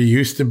security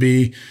used to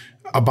be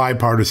a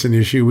bipartisan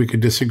issue. We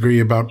could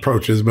disagree about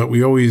approaches, but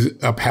we always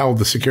upheld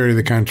the security of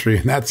the country.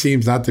 And that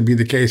seems not to be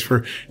the case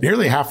for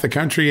nearly half the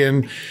country.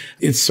 And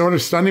it's sort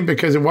of stunning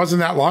because it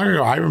wasn't that long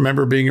ago. I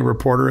remember being a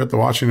reporter at the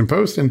Washington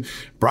Post, and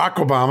Barack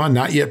Obama,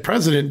 not yet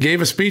president, gave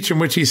a speech in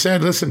which he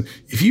said, listen,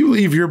 if you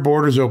leave your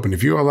borders open,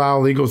 if you allow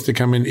illegals to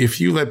come in, if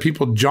you let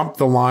people jump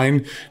the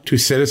line to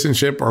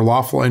citizenship or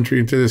lawful entry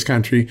into this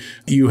country,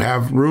 you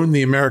have ruined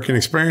the American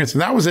experience.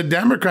 And that was a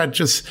Democrat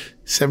just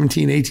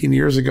 17, 18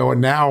 years ago.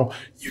 And now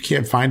you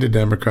can't find a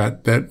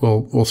Democrat that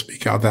will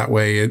speak out that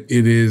way. It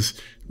is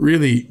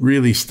really,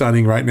 really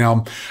stunning right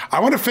now.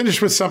 I want to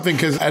finish with something,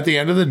 because at the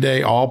end of the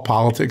day, all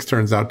politics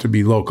turns out to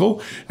be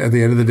local. At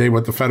the end of the day,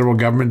 what the federal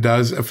government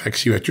does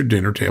affects you at your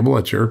dinner table,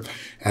 at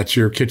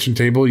your kitchen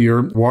table,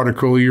 your water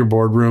cooler, your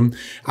boardroom.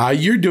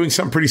 You're doing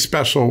something pretty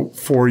special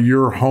for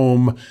your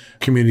home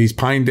communities,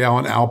 Pinedale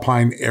and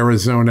Alpine,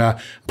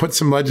 Arizona. Put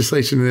some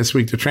legislation in this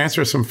week to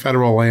transfer some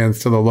federal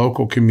lands to the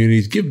local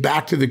communities, give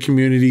back to the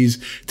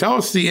communities. Tell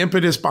us the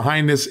impetus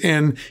behind this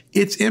and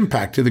its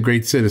impact to the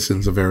great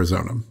citizens of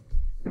Arizona.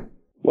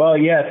 Well,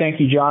 yeah,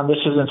 thank you, John. This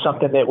isn't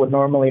something that would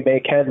normally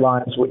make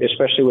headlines,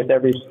 especially with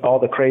all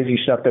the crazy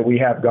stuff that we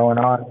have going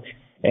on.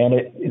 And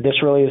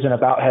this really isn't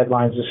about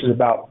headlines. This is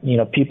about,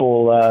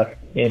 people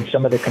in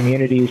some of the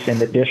communities in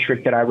the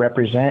district that I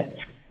represent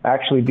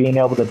actually being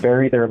able to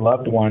bury their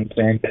loved ones.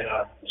 And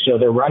so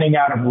they're running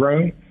out of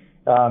room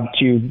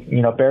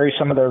to bury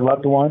some of their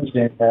loved ones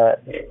in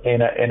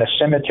a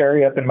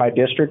cemetery up in my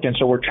district. And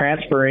so we're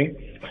transferring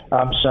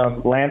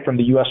some land from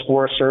the U.S.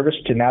 Forest Service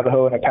to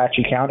Navajo and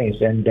Apache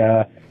counties. And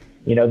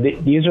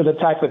these are the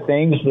type of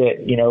things that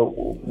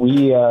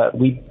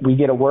we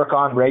get to work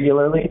on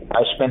regularly.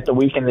 I spent the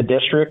week in the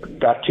district,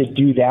 got to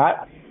do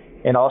that,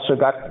 and also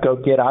got to go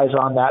get eyes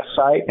on that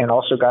site, and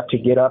also got to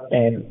get up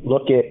and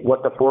look at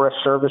what the Forest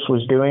Service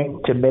was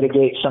doing to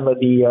mitigate some of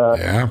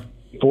the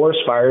forest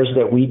fires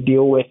that we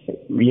deal with,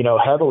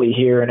 heavily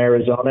here in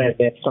Arizona, and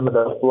then some of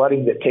the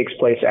flooding that takes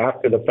place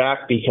after the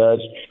fact,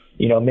 because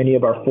many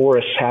of our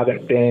forests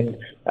haven't been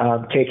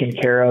taken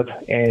care of,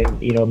 and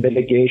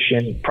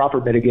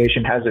proper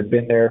mitigation hasn't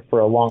been there for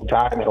a long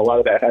time, and a lot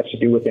of that has to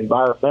do with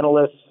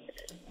environmentalists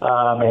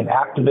and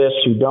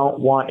activists who don't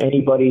want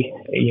anybody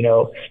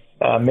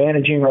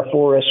managing our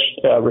forests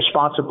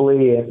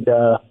responsibly. And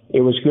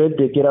it was good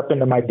to get up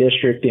into my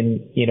district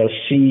and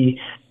see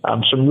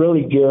some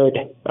really good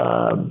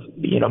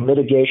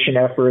mitigation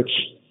efforts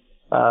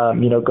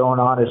going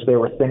on as they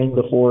were thinning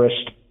the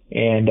forest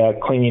and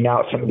cleaning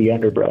out some of the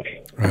underbrush.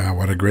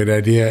 What a great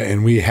idea.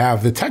 And we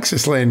have the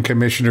Texas Land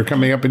Commissioner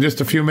coming up in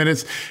just a few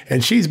minutes,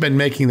 and she's been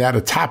making that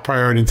a top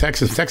priority in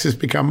Texas. Texas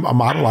become a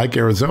model like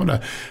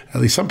Arizona, at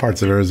least some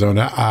parts of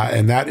Arizona,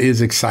 and that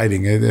is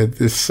exciting.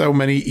 There's so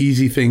many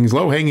easy things,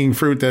 low-hanging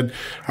fruit that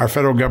our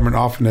federal government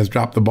often has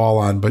dropped the ball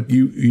on, but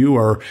you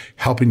are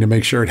helping to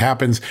make sure it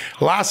happens.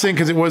 Last thing,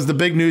 because it was the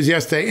big news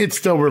yesterday, it's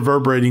still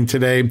reverberating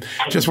today.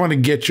 Just want to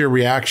get your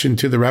reaction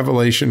to the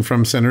revelation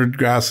from Senator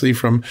Grassley,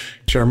 from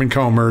Chairman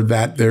Comer,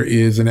 that there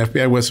is an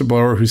FBI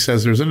whistleblower who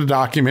says there's in a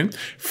document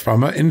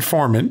from an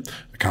informant,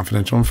 a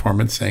confidential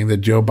informant, saying that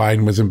Joe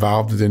Biden was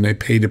involved in a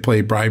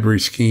pay-to-play bribery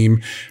scheme,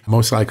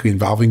 most likely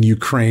involving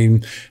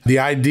Ukraine. The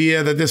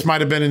idea that this might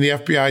have been in the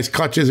FBI's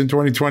clutches in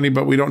 2020,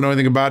 but we don't know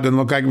anything about it, doesn't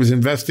look like it was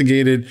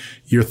investigated.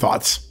 Your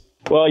thoughts?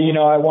 Well,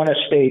 I want to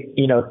stay,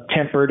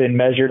 tempered and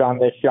measured on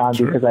this, John,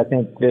 sure, because I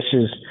think this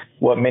is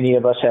what many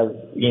of us have,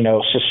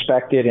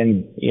 suspected.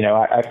 And,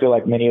 I feel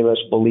like many of us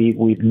believe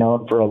we've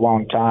known for a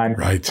long time.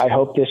 Right. I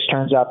hope this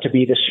turns out to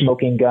be the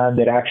smoking gun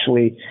that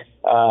actually,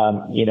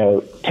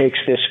 takes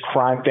this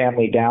crime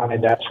family down.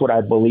 And that's what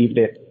I believe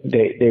that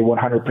they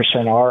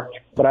 100% are.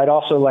 But I'd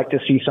also like to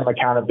see some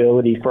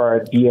accountability for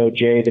our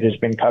DOJ that has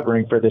been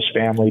covering for this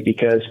family,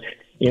 because,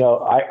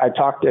 I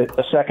talked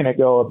a second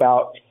ago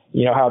about,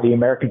 how the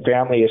American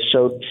family is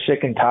so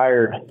sick and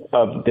tired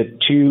of the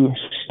two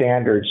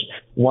standards.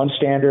 One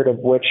standard of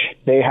which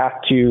they have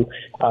to,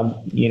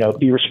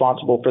 be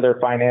responsible for their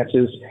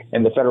finances,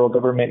 and the federal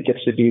government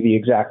gets to do the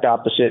exact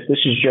opposite. This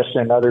is just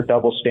another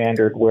double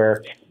standard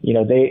where,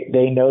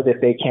 they know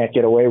that they can't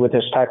get away with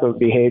this type of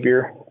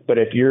behavior. But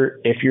if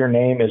your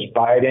name is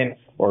Biden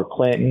or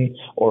Clinton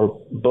or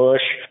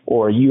Bush,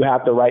 or you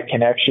have the right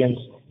connections,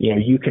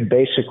 you can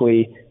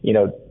basically,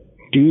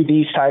 do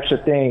these types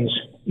of things.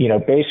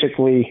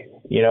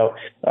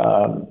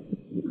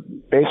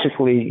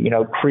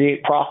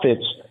 Create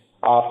profits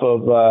off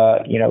of,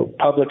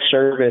 public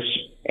service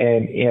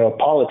and,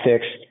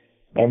 politics,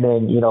 and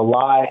then,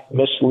 lie,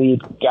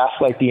 mislead,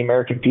 gaslight the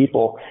American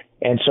people.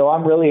 And so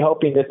I'm really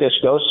hoping that this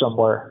goes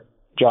somewhere,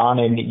 John,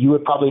 and you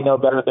would probably know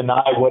better than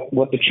I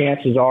what the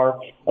chances are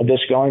of this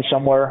going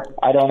somewhere.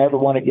 I don't ever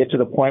want to get to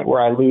the point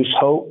where I lose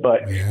hope,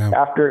 but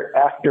after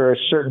a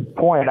certain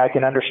point, I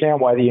can understand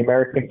why the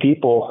American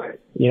people,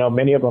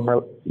 many of them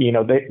are,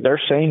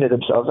 they're saying to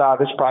themselves,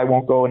 this probably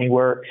won't go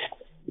anywhere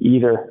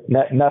either.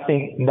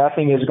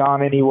 Nothing has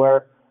gone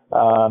anywhere.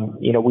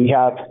 We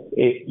have,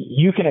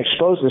 you can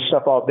expose this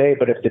stuff all day,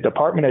 but if the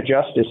Department of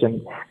Justice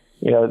and,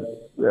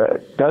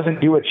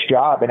 doesn't do its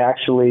job and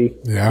actually,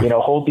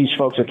 hold these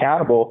folks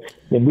accountable,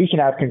 then we can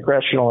have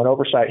congressional and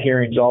oversight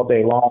hearings all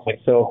day long. And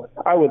so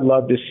I would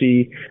love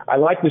to I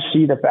like to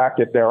see the fact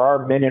that there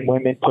are men and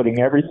women putting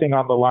everything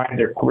on the line,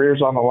 their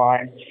careers on the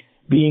line,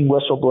 being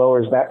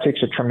whistleblowers. That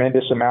takes a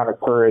tremendous amount of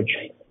courage.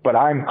 But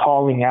I'm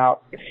calling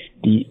out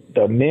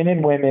the men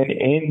and women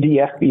in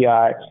the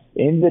FBI,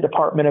 in the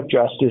Department of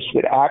Justice,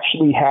 that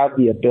actually have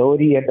the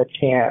ability and the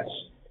chance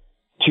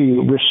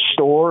to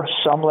restore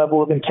some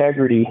level of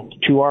integrity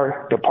to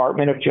our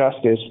Department of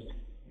Justice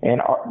and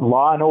our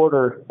law and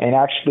order, and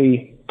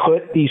actually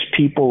put these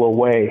people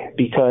away.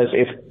 Because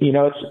if,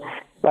 it's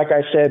like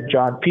I said,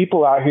 John,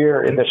 people out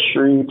here in the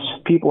streets,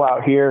 people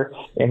out here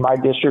in my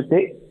district,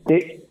 they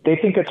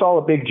think it's all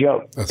a big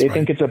joke. They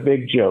think it's a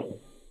big joke.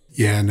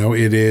 Yeah, no,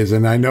 it is.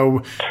 And I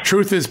know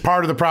truth is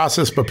part of the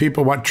process, but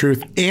people want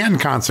truth and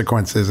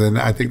consequences. And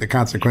I think the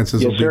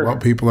consequences will be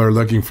what people are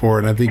looking for.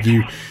 And I think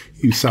you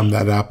summed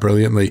that up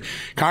brilliantly.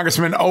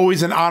 Congressman,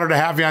 always an honor to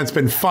have you on. It's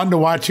been fun to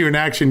watch you in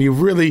action.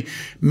 You've really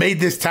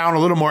made this town a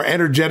little more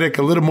energetic,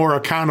 a little more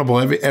accountable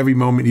every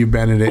moment you've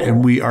been in it.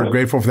 And we are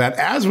grateful for that,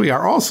 as we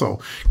are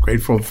also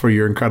grateful for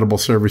your incredible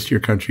service to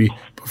your country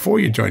before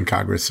you joined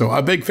Congress. So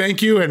a big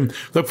thank you, and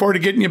look forward to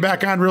getting you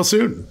back on real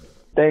soon.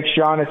 Thanks,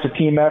 John. It's a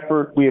team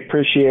effort. We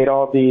appreciate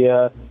all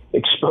the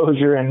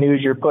exposure and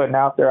news you're putting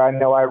out there. I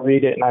know I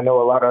read it, and I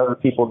know a lot of other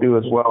people do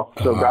as well.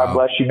 So God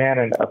bless you, man,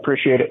 and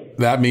appreciate it.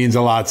 That means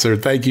a lot, sir.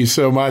 Thank you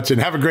so much,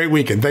 and have a great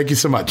weekend. Thank you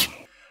so much.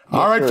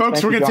 All right,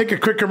 folks, we're going to take a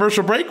quick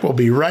commercial break. We'll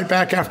be right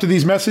back after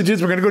these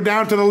messages. We're going to go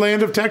down to the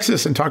land of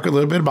Texas and talk a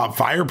little bit about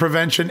fire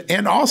prevention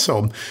and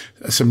also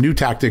some new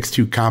tactics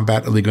to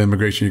combat illegal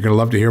immigration. You're going to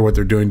love to hear what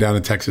they're doing down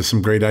in Texas.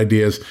 Some great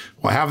ideas.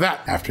 We'll have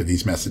that after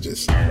these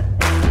messages.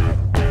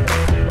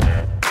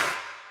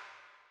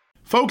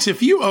 Folks,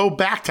 if you owe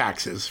back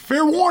taxes,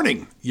 fair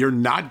warning, you're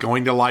not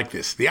going to like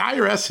this. The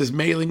IRS is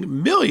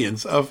mailing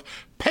millions of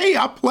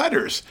pay-up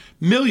letters.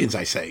 Millions,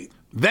 I say.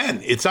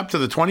 Then it's up to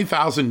the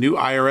 20,000 new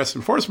IRS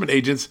enforcement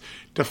agents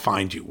to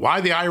find you.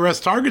 Why the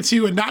IRS targets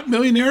you and not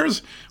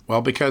millionaires?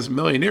 Well, because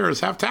millionaires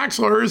have tax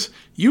lawyers.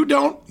 You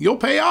don't, you'll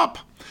pay up.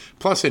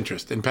 Plus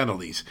interest and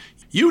penalties.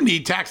 You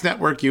need Tax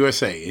Network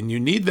USA, and you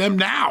need them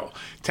now.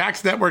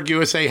 Tax Network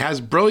USA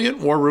has brilliant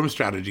war room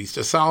strategies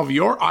to solve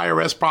your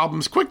IRS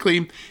problems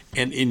quickly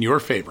and in your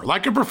favor,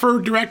 like a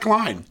preferred direct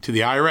line to the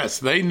IRS.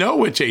 They know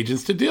which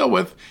agents to deal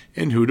with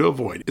and who to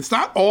avoid. It's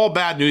not all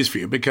bad news for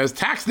you, because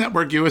Tax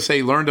Network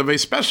USA learned of a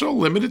special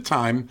limited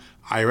time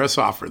IRS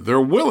offer.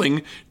 They're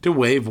willing to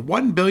waive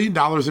 $1 billion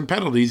in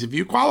penalties if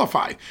you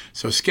qualify.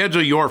 So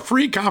schedule your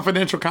free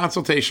confidential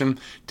consultation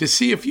to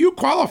see if you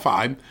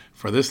qualify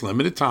for this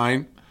limited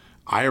time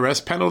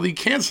IRS penalty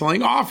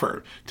canceling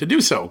offer. To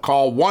do so,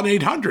 call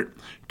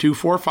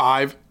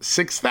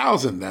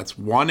 1-800-245-6000. That's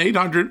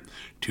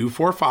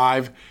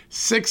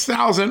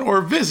 1-800-245-6000,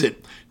 or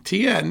visit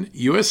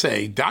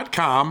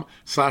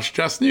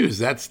tnusa.com/justnews.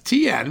 That's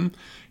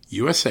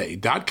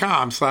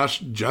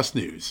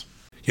tnusa.com/justnews.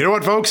 You know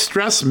what, folks?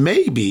 Stress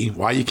may be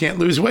why you can't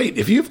lose weight.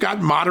 If you've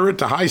got moderate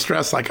to high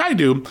stress like I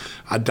do,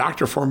 a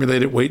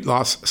doctor-formulated weight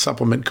loss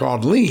supplement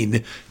called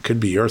Lean could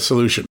be your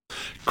solution.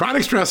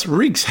 Chronic stress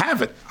wreaks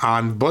havoc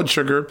on blood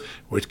sugar,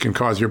 which can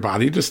cause your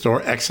body to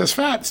store excess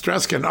fat.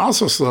 Stress can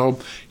also slow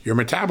your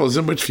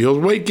metabolism, which fuels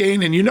weight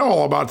gain, and you know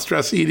all about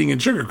stress eating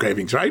and sugar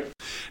cravings, right?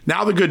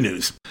 Now the good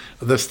news.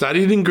 The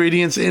studied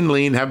ingredients in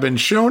Lean have been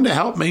shown to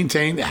help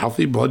maintain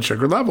healthy blood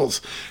sugar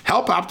levels,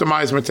 help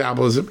optimize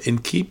metabolism,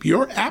 and keep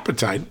your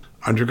appetite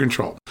under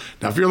control.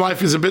 Now, if your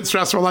life is a bit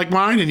stressful like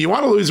mine and you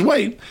want to lose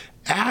weight,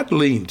 add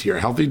Lean to your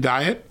healthy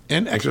diet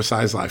and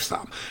exercise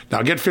lifestyle.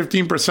 Now get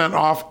 15%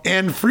 off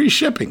and free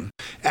shipping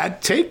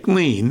at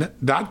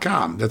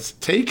takelean.com. That's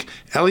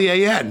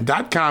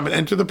takelean.com, and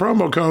enter the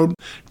promo code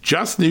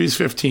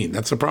JustNews15.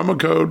 That's the promo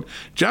code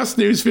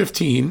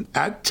JustNews15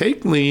 at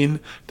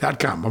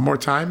takelean.com. One more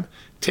time,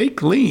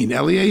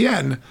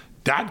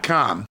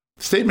 takelean.com.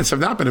 Statements have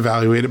not been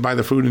evaluated by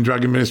the Food and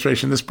Drug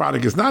Administration. This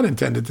product is not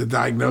intended to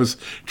diagnose,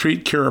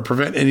 treat, cure, or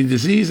prevent any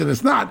disease, and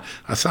is not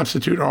a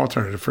substitute or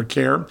alternative for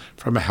care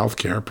from a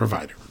healthcare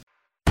provider.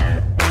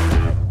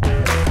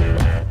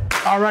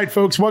 All right,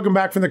 folks, welcome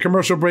back from the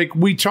commercial break.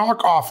 We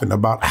talk often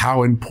about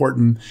how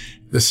important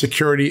the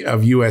security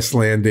of U.S.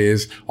 land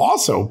is.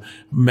 Also,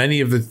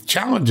 many of the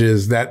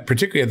challenges that,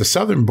 particularly at the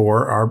southern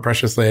border, our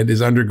precious land is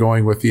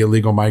undergoing with the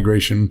illegal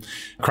migration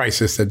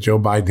crisis that Joe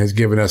Biden has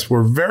given us.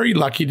 We're very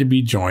lucky to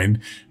be joined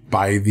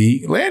by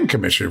the land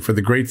commissioner for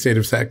the great state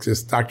of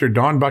Texas, Dr.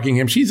 Dawn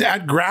Buckingham. She's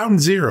at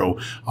ground zero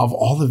of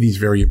all of these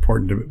very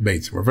important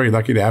debates. We're very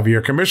lucky to have you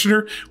here.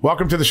 Commissioner,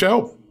 welcome to the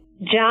show.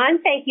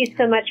 John, thank you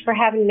so much for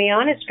having me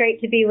on. It's great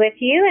to be with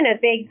you, and a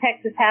big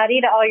Texas howdy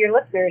to all your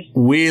listeners.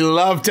 We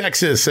love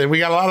Texas, and we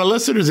got a lot of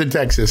listeners in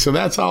Texas, so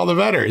that's all the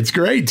better. It's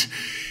great.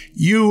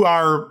 You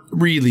are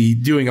really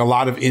doing a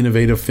lot of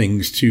innovative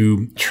things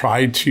to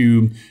try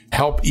to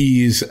help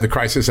ease the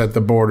crisis at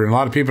the border. And a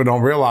lot of people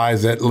don't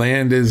realize that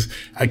land is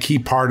a key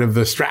part of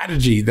the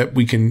strategy, that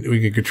we can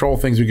control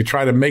things. We can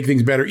try to make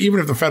things better, even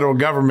if the federal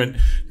government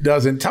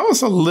doesn't. Tell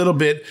us a little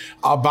bit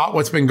about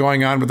what's been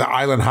going on with the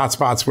island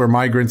hotspots where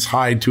migrants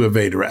hide to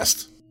evade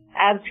arrest.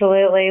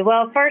 Absolutely.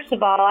 Well, first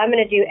of all, I'm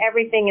going to do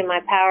everything in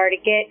my power to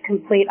get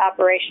complete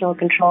operational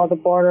control of the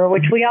border,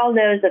 which we all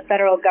know is the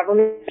federal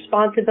government's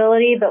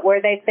responsibility, but where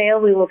they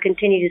fail, we will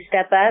continue to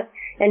step up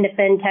and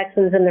defend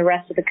Texans and the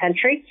rest of the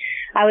country.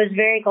 I was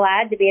very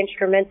glad to be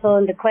instrumental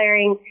in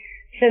declaring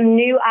some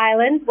new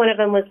islands. One of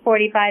them was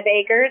 45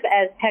 acres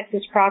as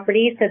Texas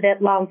property so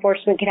that law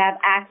enforcement could have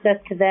access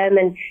to them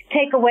and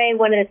take away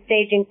one of the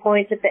staging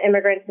points that the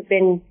immigrants have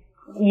been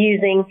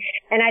using.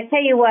 And I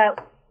tell you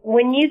what,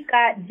 when you've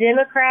got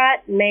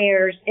Democrat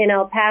mayors in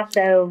El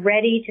Paso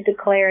ready to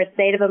declare a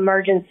state of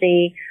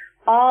emergency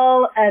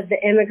all of the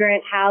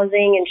immigrant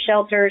housing and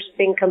shelters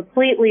being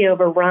completely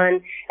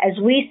overrun. As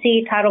we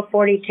see Title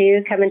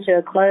 42 coming to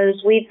a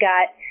close, we've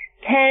got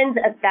tens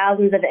of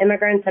thousands of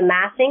immigrants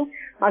amassing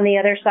on the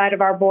other side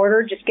of our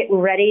border, just getting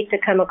ready to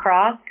come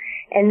across.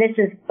 And this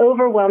is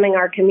overwhelming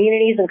our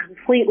communities and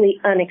completely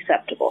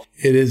unacceptable.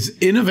 It is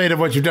innovative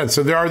what you've done.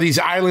 So there are these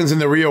islands in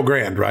the Rio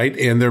Grande, right?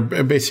 And they're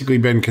basically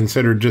been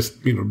considered just,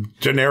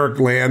 generic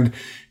land.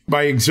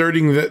 By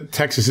exerting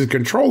Texas's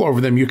control over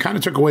them, you kind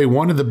of took away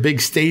one of the big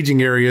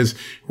staging areas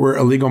where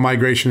illegal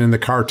migration and the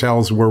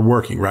cartels were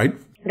working, right?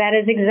 That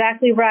is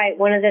exactly right.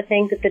 One of the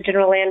things that the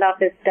General Land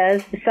Office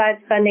does, besides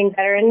funding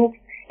veterans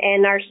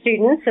and our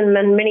students and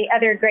many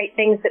other great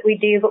things that we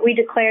do, but we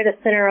declare the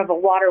center of a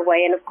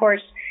waterway. And of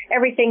course,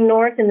 everything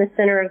north in the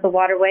center of the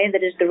waterway,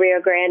 that is the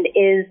Rio Grande,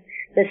 is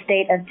the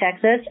state of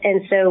Texas.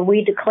 And so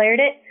we declared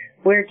it,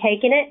 we're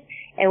taking it,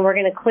 and we're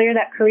going to clear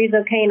that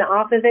carrizo cane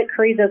off of it.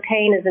 Carrizo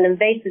cane is an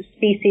invasive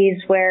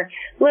species where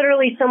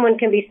literally someone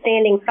can be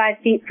standing 5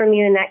 feet from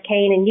you in that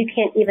cane and you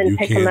can't even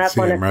pick them up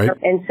on a right?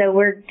 And so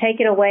we're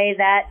taking away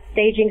that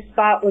staging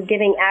spot. We're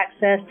giving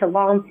access to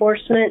law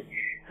enforcement,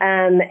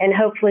 and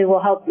hopefully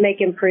we'll help make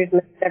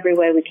improvements every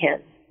way we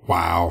can.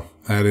 Wow.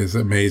 That is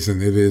amazing.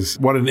 It is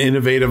what an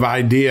innovative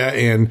idea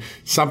and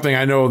something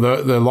I know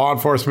the law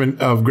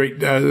enforcement of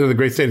the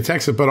great state of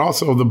Texas, but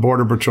also the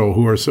Border Patrol,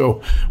 who are so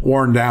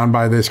worn down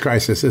by this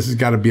crisis. This has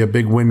got to be a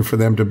big win for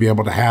them to be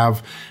able to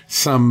have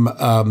some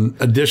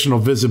additional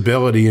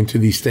visibility into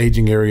these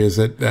staging areas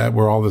that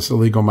where all this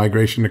illegal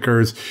migration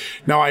occurs.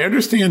 Now, I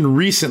understand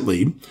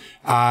recently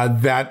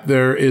that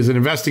there is an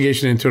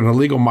investigation into an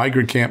illegal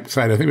migrant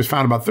campsite. I think it was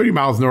found about 30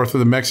 miles north of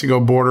the Mexico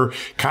border,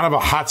 kind of a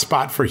hot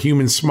spot for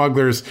human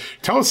smugglers.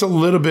 Tell us a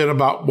little bit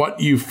about what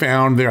you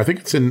found there. I think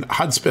it's in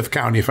Hudspeth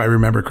County, if I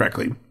remember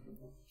correctly.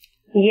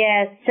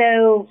 Yes.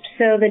 So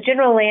the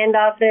General Land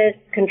Office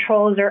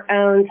controls or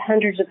owns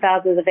hundreds of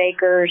thousands of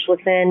acres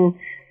within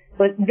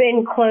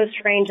close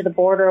range of the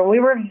border. We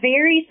were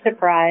very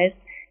surprised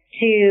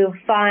to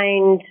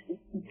find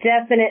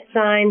definite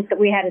signs that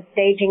we had a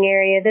staging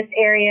area. This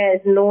area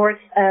is north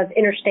of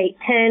Interstate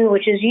 10,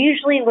 which is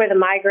usually where the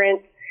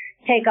migrants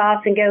take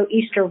off and go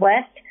east or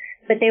west,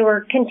 but they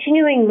were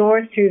continuing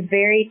north through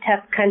very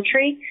tough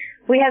country.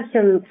 We have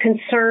some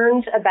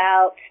concerns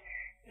about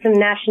some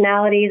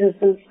nationalities and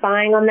some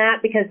spying on that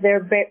because there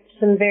are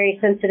some very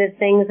sensitive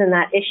things in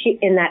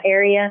that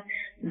area.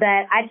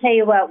 But I tell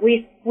you what,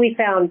 we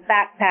found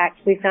backpacks,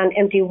 we found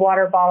empty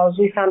water bottles,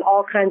 we found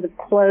all kinds of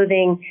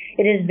clothing.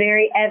 It is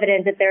very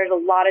evident that there's a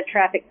lot of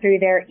traffic through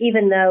there,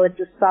 even though it's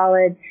a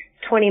solid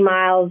 20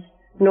 miles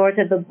north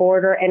of the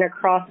border and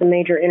across a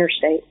major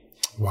interstate.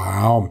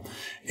 Wow.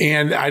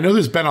 And I know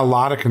there's been a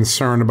lot of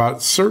concern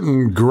about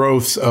certain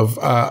growths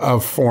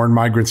of foreign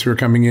migrants who are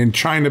coming in,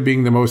 China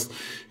being the most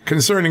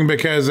concerning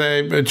because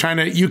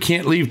China, you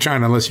can't leave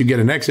China unless you get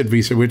an exit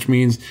visa, which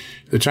means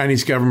the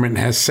Chinese government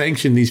has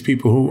sanctioned these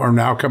people who are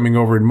now coming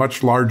over in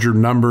much larger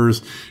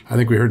numbers. I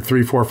think we heard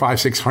 300, 400,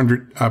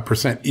 500,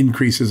 600%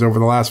 increases over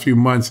the last few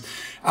months.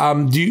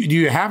 Do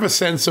you have a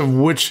sense of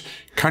which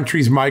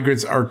countries'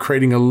 migrants are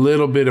creating a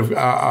little bit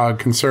of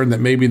concern that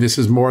maybe this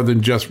is more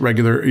than just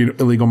regular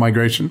illegal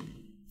migration?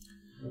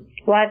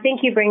 Well, I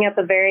think you bring up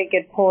a very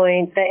good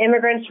point. The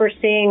immigrants we're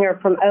seeing are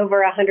from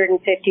over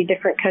 150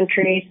 different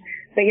countries.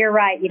 But you're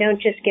right. You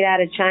don't just get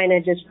out of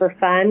China just for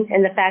fun.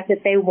 And the fact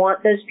that they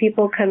want those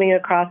people coming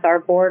across our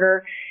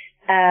border,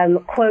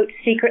 quote,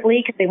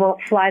 secretly, because they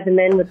won't fly them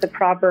in with the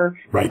proper,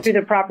 through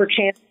the proper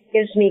channel,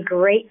 gives me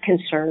great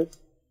concern.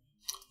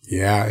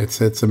 Yeah,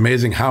 it's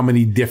amazing how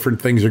many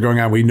different things are going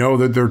on. We know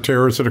that there are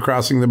terrorists that are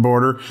crossing the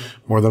border,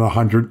 more than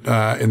 100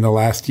 in the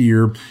last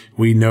year.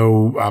 We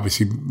know,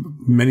 obviously,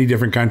 many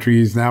different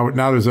countries. Now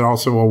there's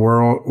also a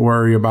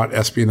worry about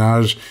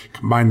espionage.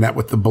 Combine that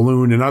with the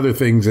balloon and other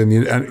things, and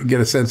you get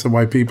a sense of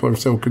why people are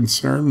so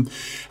concerned.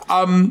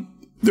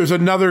 There's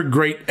another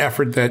great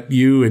effort that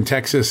you and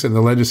Texas and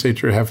the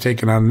legislature have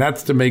taken on, and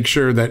that's to make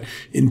sure that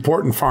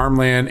important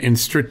farmland and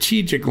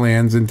strategic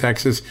lands in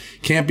Texas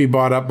can't be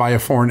bought up by a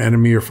foreign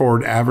enemy or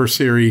foreign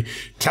adversary.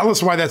 Tell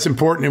us why that's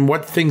important and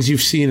what things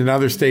you've seen in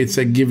other states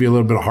that give you a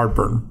little bit of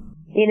heartburn.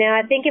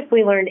 I think if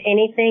we learned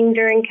anything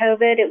during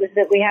COVID, it was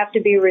that we have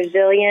to be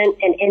resilient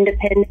and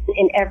independent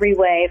in every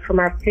way, from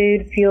our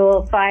food,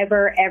 fuel,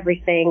 fiber,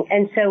 everything.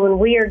 And so when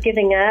we are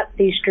giving up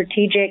the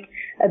strategic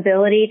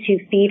ability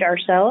to feed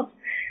ourselves,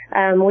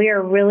 we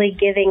are really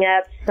giving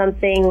up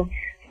something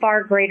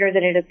far greater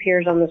than it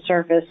appears on the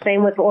surface.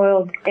 Same with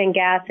oil and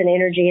gas and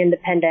energy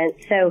independence.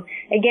 So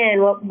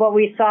again, what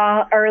we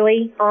saw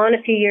early on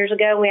a few years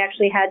ago, we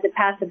actually had to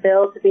pass a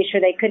bill to be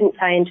sure they couldn't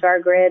tie into our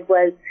grid,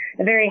 was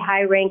a very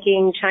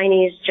high-ranking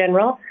Chinese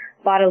general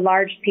bought a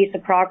large piece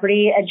of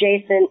property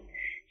adjacent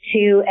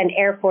to an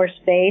Air Force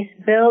base,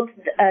 built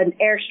an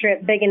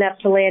airstrip big enough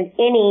to land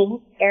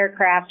any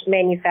aircraft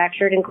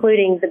manufactured,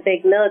 including the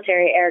big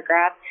military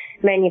aircraft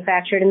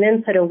manufactured, and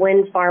then put a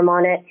wind farm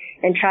on it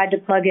and tried to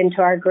plug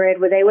into our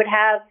grid where they would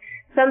have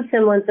some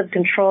semblance of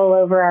control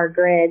over our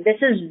grid.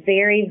 This is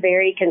very,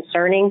 very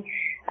concerning.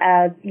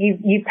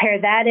 You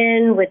pair that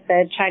in with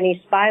the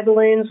Chinese spy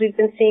balloons we've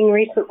been seeing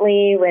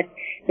recently, with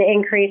the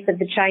increase of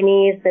the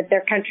Chinese, that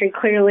their country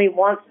clearly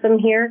wants them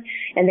here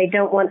and they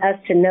don't want us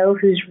to know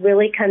who's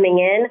really coming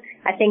in.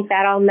 I think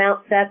that all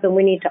mounts up, and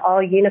we need to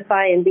all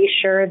unify and be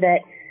sure that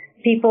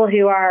people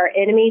who are our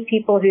enemy,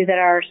 people that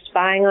are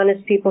spying on us,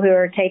 people who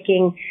are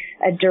taking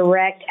a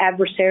direct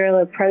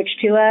adversarial approach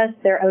to us,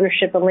 their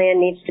ownership of land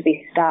needs to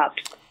be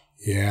stopped.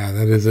 Yeah,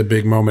 that is a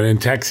big moment.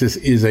 And Texas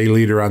is a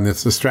leader on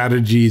this. The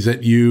strategies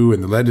that you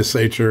and the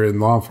legislature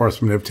and law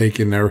enforcement have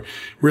taken are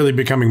really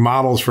becoming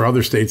models for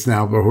other states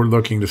now, but we're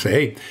looking to say,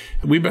 hey,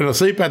 we've been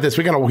asleep at this.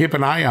 We got to keep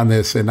an eye on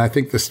this. And I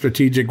think the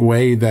strategic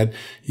way that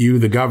you,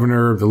 the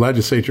governor, the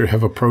legislature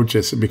have approached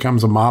this, it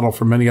becomes a model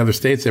for many other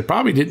states that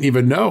probably didn't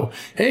even know,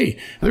 hey,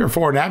 there are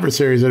foreign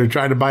adversaries that are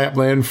trying to buy up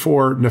land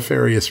for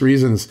nefarious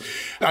reasons.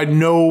 I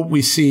know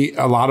we see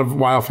a lot of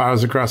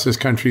wildfires across this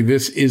country.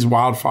 This is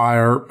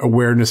Wildfire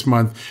Awareness Month.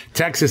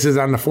 Texas is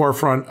on the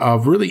forefront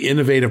of really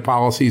innovative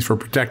policies for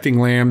protecting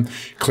land,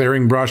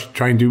 clearing brush,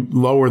 trying to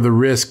lower the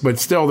risk. But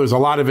still, there's a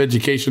lot of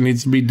education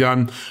needs to be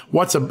done.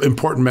 What's an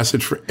important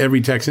message for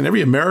every Texan,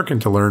 every American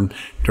to learn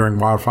during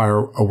Wildfire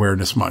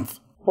Awareness Month?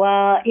 Well,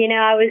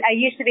 I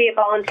used to be a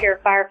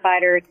volunteer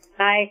firefighter.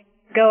 I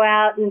go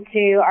out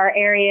into our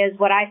areas.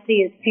 What I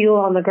see is fuel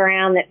on the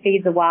ground that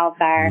feeds a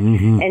wildfire.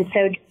 Mm-hmm. And so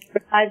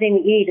realizing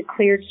that you need a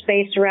cleared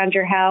space around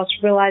your house,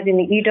 realizing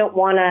that you don't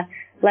want to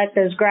let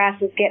those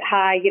grasses get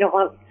high. You don't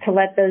want to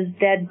let those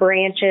dead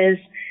branches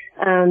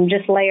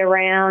just lay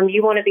around.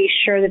 You want to be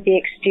sure that the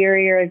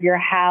exterior of your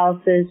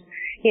house is,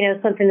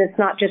 something that's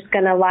not just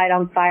going to light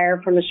on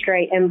fire from a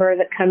stray ember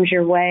that comes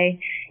your way.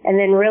 And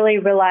then really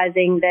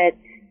realizing that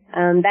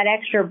that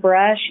extra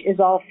brush is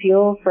all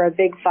fuel for a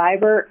big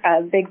fire,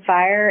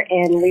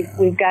 and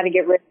we've got to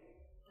get rid of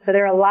it. So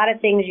there are a lot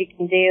of things you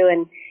can do,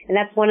 and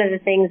that's one of the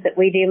things that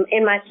we do.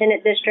 In my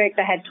Senate district,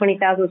 I had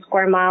 20,000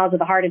 square miles of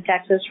the heart of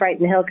Texas right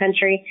in the hill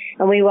country,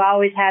 and we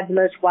always had the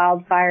most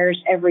wildfires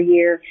every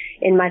year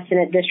in my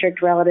Senate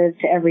district relative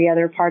to every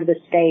other part of the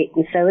state.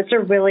 And so it's a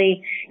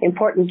really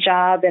important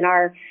job, and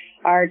our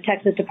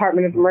Texas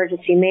Department of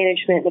Emergency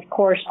Management, and of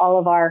course all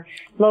of our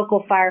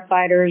local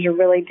firefighters are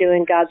really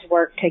doing God's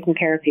work, taking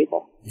care of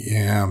people.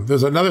 Yeah.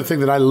 There's another thing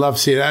that I love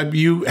seeing.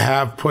 You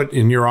have put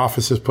in your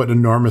office has put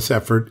enormous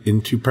effort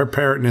into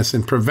preparedness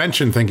and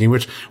prevention thinking,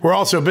 which we're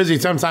all so busy.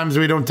 Sometimes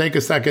we don't take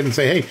a second and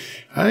say, hey,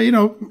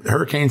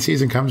 hurricane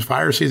season comes,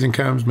 fire season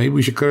comes. Maybe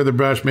we should clear the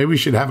brush. Maybe we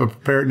should have a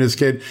preparedness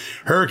kit.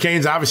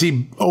 Hurricanes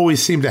obviously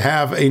always seem to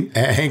have a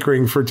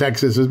hankering for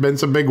Texas. There's been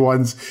some big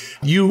ones.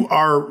 You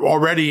are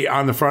already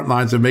on the front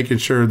lines of making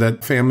sure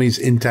that families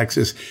in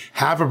Texas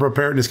have a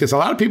preparedness kit. A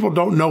lot of people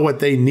don't know what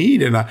they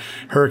need in a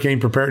hurricane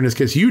preparedness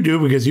kit. You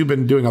do, because you've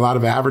been doing a lot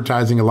of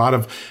advertising, a lot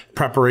of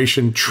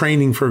preparation,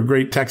 training for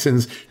great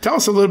Texans. Tell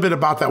us a little bit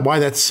about that, why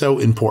that's so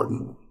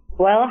important.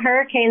 Well,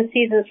 hurricane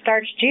season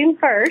starts June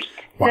 1st.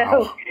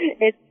 Wow. So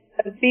it's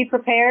be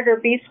prepared or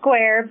be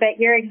square, but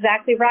you're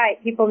exactly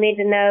right. People need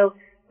to know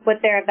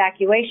what their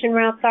evacuation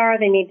routes are.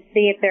 They need to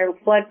see if they're in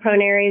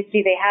flood-prone areas.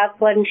 Do they have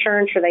flood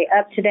insurance? Are they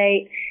up to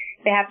date?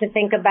 They have to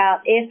think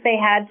about if they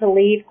had to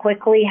leave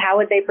quickly, how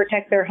would they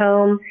protect their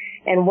home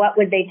and what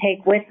would they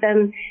take with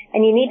them?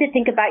 And you need to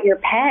think about your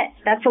pets.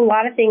 That's a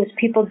lot of things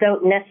people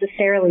don't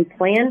necessarily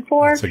plan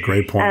for. That's a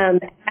great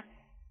point.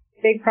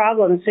 Big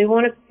problem. So we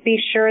want to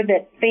be sure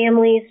that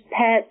families,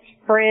 pets,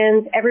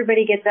 friends,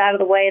 everybody gets out of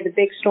the way of the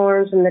big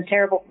storms and the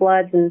terrible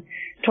floods and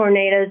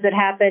tornadoes that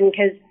happen,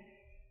 because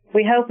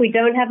we hope we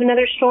don't have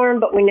another storm,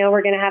 but we know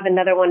we're going to have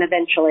another one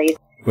eventually.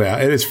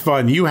 Well, it is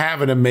fun. You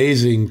have an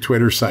amazing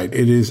Twitter site.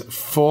 It is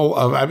full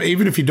of,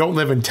 even if you don't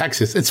live in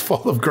Texas, it's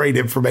full of great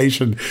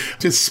information.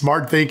 Just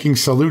smart thinking.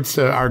 Salutes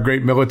to our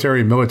great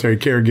military and military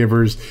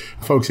caregivers.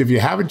 Folks, if you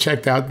haven't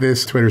checked out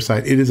this Twitter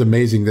site, it is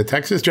amazing. The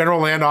Texas General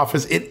Land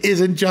Office, it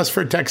isn't just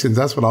for Texans.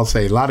 That's what I'll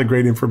say. A lot of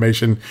great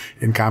information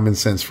and common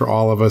sense for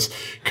all of us.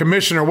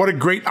 Commissioner, what a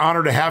great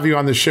honor to have you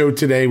on the show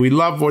today. We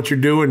love what you're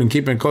doing and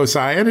keeping a close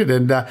eye on it,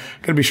 and going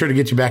to be sure to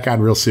get you back on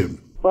real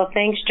soon. Well,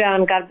 thanks,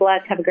 John. God bless.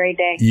 Have a great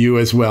day. You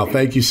as well.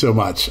 Thank you so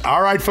much.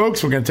 All right,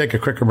 folks, we're going to take a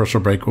quick commercial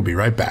break. We'll be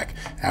right back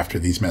after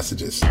these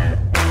messages.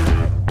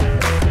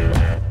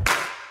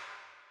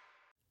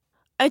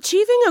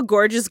 Achieving a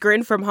gorgeous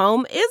grin from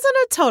home isn't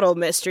a total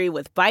mystery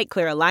with Bite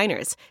Clear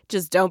aligners.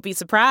 Just don't be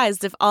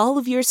surprised if all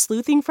of your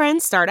sleuthing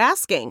friends start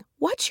asking,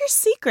 "What's your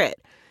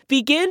secret?"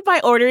 Begin by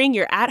ordering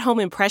your at-home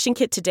impression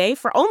kit today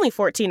for only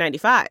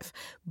 $14.95.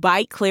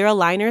 Bite Clear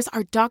aligners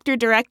are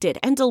doctor-directed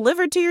and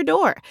delivered to your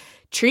door.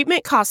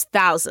 Treatment costs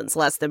thousands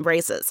less than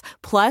braces.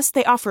 Plus,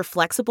 they offer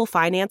flexible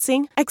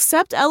financing,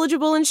 accept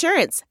eligible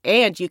insurance,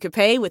 and you can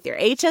pay with your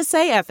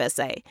HSA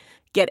FSA.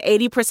 Get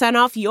 80%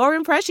 off your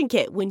impression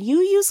kit when you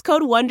use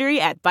code WONDERY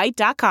at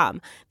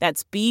Byte.com.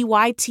 That's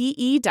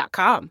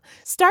BYTE.com.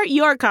 Start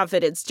your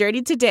confidence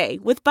journey today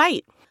with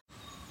Byte.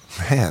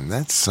 Man,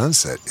 that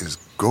sunset is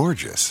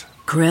gorgeous.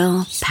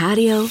 Grill,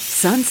 patio,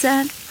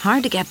 sunset.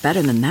 Hard to get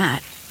better than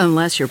that.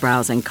 Unless you're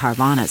browsing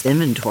Carvana's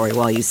inventory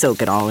while you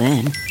soak it all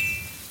in.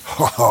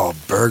 Oh,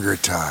 burger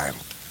time.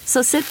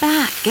 So sit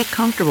back, get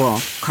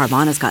comfortable.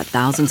 Carvana's got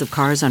thousands of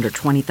cars under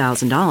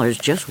 $20,000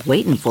 just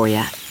waiting for you.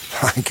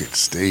 I could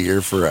stay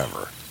here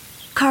forever.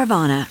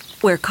 Carvana,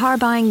 where car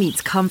buying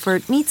meets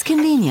comfort meets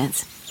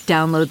convenience.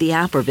 Download the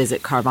app or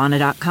visit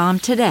Carvana.com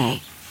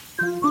today.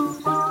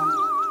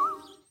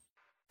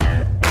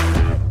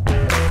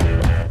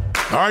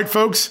 All right,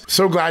 folks,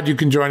 so glad you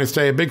can join us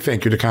today. A big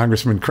thank you to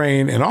Congressman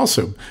Crane and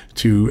also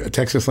to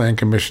Texas Land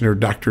Commissioner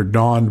Dr.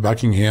 Dawn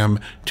Buckingham,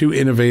 two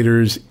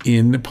innovators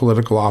in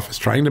political office,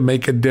 trying to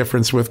make a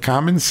difference with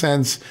common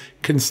sense,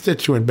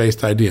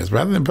 constituent-based ideas.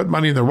 Rather than put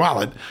money in their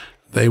wallet,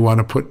 they want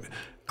to put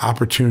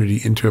opportunity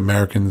into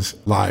Americans'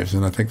 lives.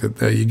 And I think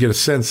that you get a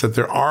sense that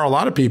there are a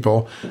lot of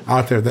people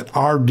out there that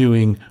are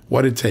doing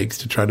what it takes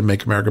to try to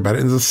make America better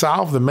and to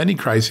solve the many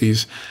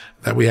crises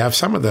that we have,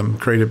 some of them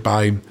created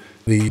by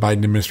the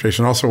Biden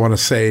administration. I also want to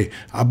say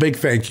a big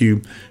thank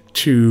you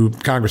to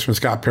Congressman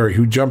Scott Perry,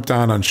 who jumped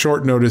on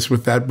short notice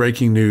with that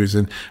breaking news.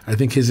 And I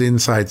think his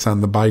insights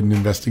on the Biden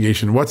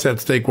investigation, what's at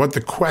stake, what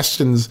the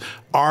questions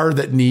are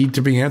that need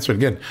to be answered.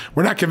 Again,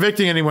 we're not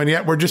convicting anyone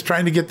yet. We're just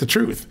trying to get the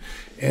truth.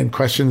 And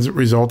questions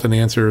result in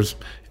answers.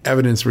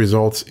 Evidence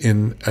results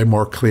in a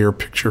more clear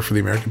picture for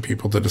the American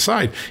people to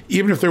decide.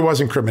 Even if there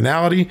wasn't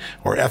criminality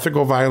or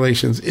ethical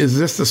violations, is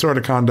this the sort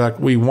of conduct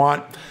we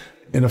want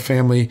in a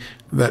family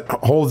that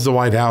holds the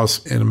White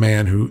House and a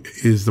man who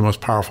is the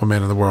most powerful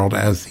man in the world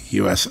as the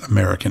U.S.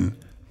 American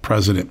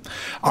president?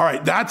 All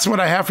right, that's what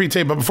I have for you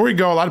today. But before you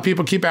go, a lot of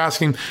people keep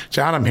asking,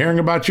 John, I'm hearing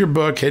about your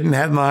book, Hidden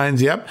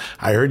Headlines. Yep,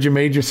 I heard you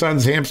made your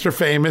son's hamster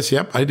famous.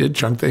 Yep, I did.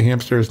 Chunk the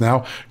Hamster is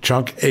now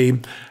Chunk, a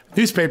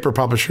newspaper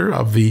publisher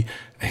of the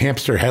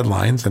Hamster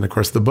Headlines. And of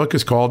course, the book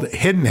is called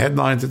Hidden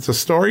Headlines. It's a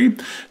story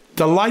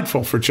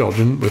delightful for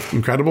children with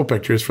incredible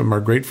pictures from our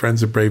great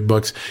friends at Brave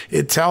Books.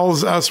 It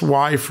tells us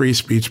why free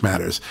speech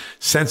matters.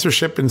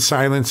 Censorship and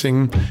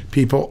silencing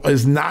people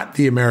is not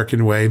the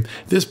American way.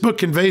 This book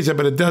conveys it,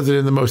 but it does it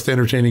in the most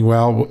entertaining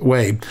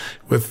way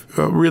with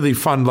really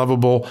fun,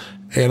 lovable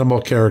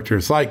animal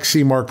characters like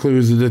Seymour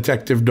Clues, the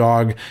detective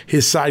dog,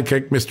 his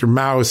sidekick, Mr.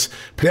 Mouse,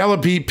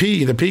 Penelope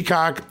P, the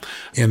peacock,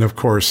 and of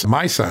course,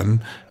 my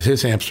son,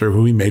 his hamster,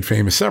 who he made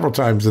famous several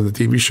times in the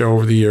TV show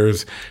over the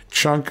years,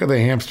 Chunk the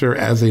Hamster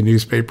as a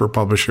newspaper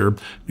publisher,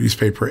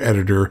 newspaper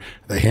editor,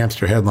 the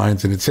Hamster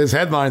Headlines. And it's his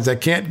headlines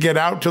that can't get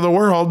out to the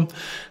world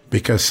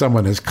because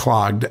someone has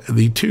clogged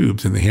the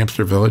tubes in the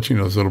hamster village. You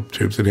know, those little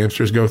tubes that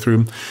hamsters go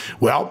through.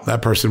 Well,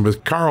 that person was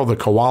Carl the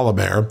koala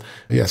bear.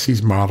 Yes,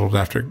 he's modeled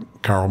after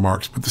Karl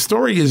Marx. But the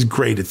story is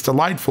great. It's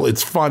delightful.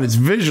 It's fun. It's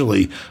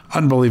visually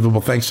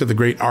unbelievable, thanks to the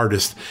great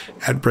artist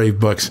at Brave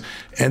Books.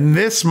 And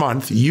this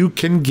month, you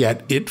can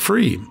get it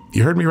free.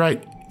 You heard me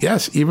right.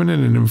 Yes, even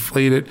in an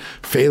inflated,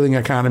 failing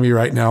economy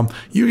right now,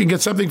 you can get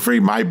something free,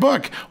 my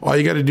book. All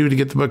you got to do to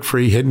get the book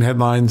free, Hidden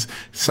Headlines,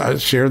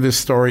 share this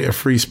story of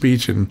free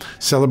speech and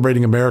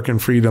celebrating American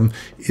freedom,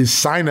 is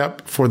sign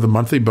up for the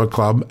monthly book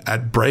club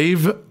at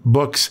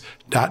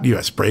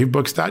bravebooks.us.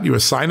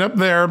 Bravebooks.us. Sign up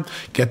there,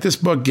 get this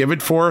book, give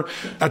it for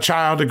a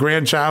child, a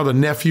grandchild, a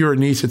nephew or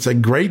niece. It's a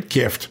great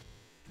gift.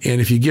 And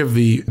if you give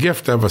the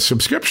gift of a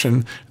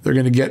subscription, they're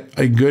going to get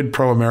a good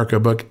pro-America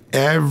book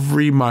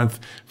every month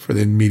for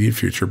the immediate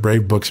future.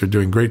 Brave Books are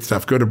doing great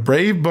stuff. Go to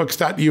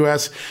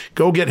bravebooks.us.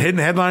 Go get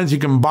Hidden Headlines. You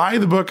can buy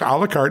the book a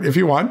la carte if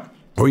you want,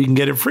 or you can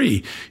get it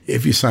free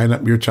if you sign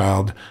up your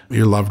child,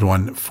 your loved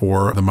one,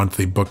 for the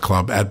monthly book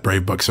club at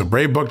Brave Books. So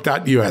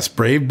bravebook.us,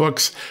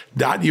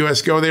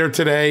 bravebooks.us. Go there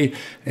today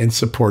and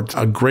support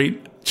a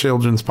great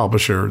children's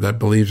publisher that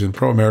believes in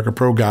pro-America,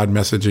 pro-God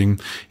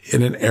messaging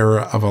in an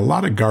era of a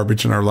lot of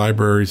garbage in our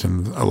libraries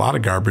and a lot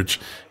of garbage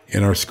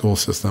in our school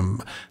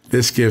system.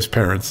 This gives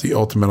parents the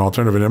ultimate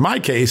alternative. And in my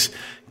case,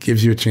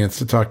 gives you a chance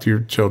to talk to your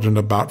children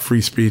about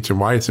free speech and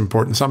why it's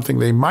important, something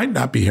they might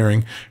not be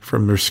hearing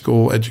from their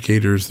school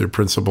educators, their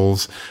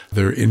principals,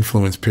 their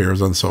influence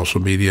peers on social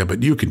media,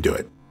 but you can do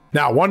it.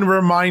 Now, one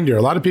reminder,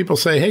 a lot of people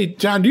say, hey,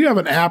 John, do you have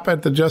an app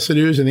at the Just the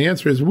News? And the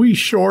answer is we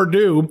sure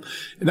do.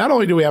 And not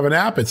only do we have an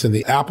app, it's in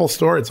the Apple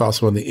Store. It's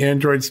also in the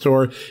Android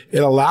Store. It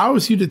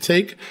allows you to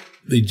take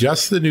the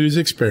Just the News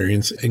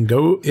experience and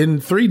go in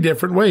 3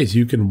 different ways.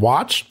 You can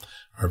watch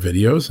our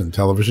videos and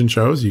television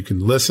shows. You can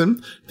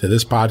listen to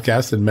this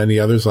podcast and many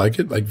others like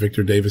it, like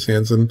Victor Davis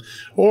Hanson,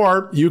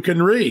 or you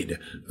can read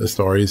the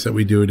stories that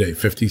we do a day,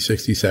 50,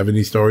 60,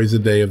 70 stories a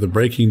day of the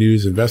breaking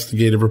news,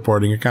 investigative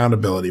reporting,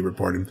 accountability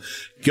reporting.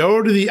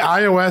 Go to the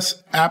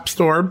iOS App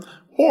Store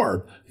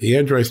or the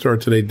Android Store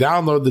today.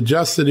 Download the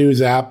Just the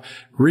News app.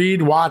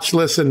 Read, watch,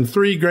 listen.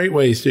 3 great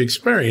ways to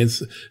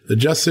experience the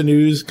Just the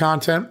News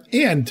content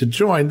and to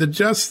join the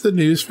Just the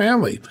News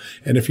family.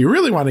 And if you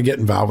really want to get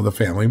involved with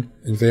the family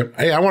and say,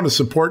 hey, I want to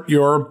support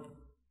your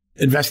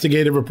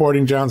investigative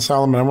reporting, John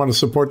Solomon. I want to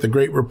support the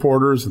great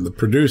reporters and the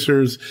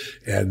producers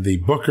and the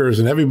bookers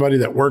and everybody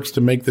that works to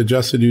make the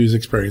Just the News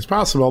experience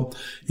possible.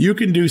 You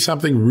can do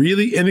something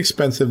really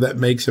inexpensive that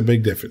makes a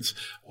big difference.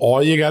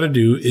 All you got to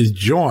do is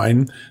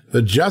join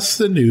the Just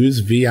the News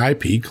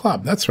VIP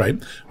Club. That's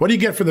right. What do you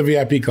get for the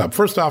VIP Club?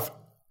 First off,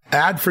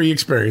 ad-free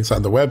experience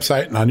on the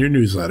website and on your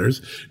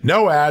newsletters.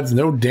 No ads,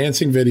 no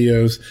dancing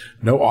videos,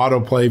 no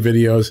autoplay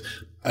videos.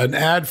 An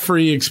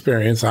ad-free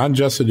experience on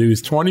Just the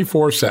News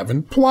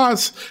 24/7.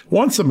 Plus,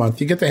 once a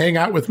month, you get to hang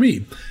out with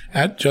me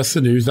at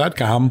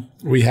justthenews.com.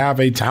 We have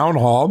a town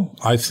hall.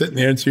 I sit and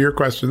answer your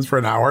questions for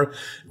an hour.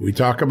 We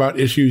talk about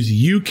issues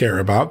you care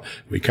about.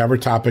 We cover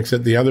topics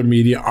that the other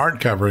media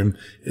aren't covering.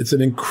 It's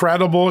an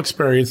incredible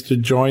experience to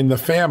join the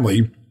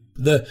family,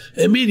 the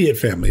immediate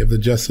family of the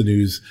Just the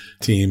News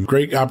team.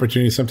 Great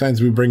opportunity.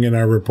 Sometimes we bring in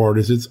our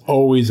reporters. It's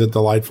always a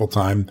delightful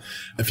time.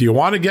 If you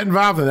want to get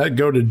involved in that,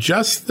 go to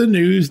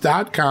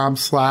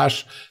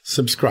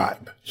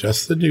justthenews.com/subscribe.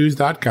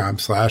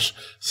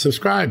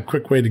 justthenews.com/subscribe.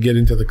 Quick way to get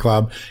into the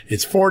club.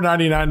 It's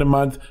 $4.99 a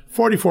month,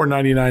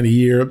 $44.99 a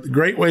year.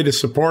 Great way to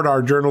support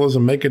our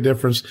journalism, make a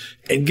difference,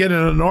 and get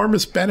an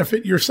enormous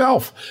benefit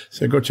yourself.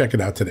 So go check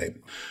it out today.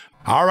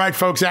 All right,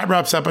 folks, that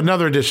wraps up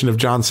another edition of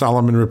John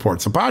Solomon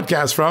Reports, a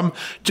podcast from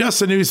Just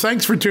the News.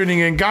 Thanks for tuning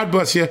in. God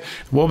bless you.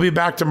 We'll be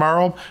back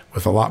tomorrow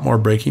with a lot more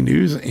breaking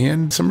news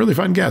and some really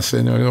fun guests.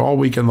 And all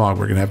weekend long,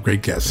 we're going to have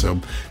great guests. So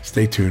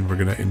stay tuned. We're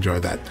going to enjoy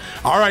that.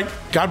 All right.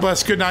 God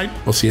bless. Good night.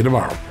 We'll see you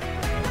tomorrow.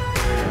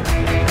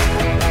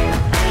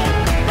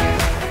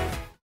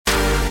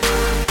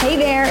 Hey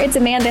there, it's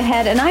Amanda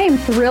Head, and I am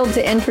thrilled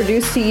to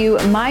introduce to you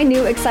my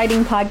new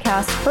exciting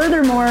podcast,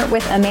 Furthermore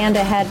with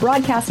Amanda Head,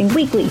 broadcasting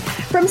weekly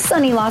from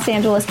sunny Los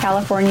Angeles,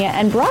 California,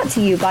 and brought to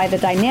you by the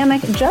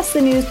dynamic Just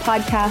the News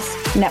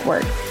Podcast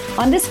Network.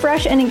 On this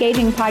fresh and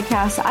engaging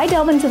podcast, I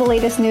delve into the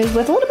latest news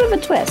with a little bit of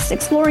a twist,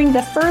 exploring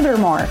the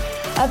furthermore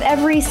of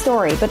every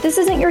story. But this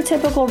isn't your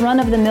typical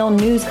run-of-the-mill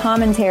news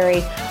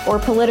commentary or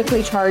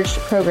politically charged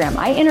program.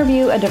 I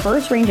interview a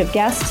diverse range of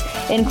guests,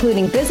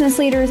 including business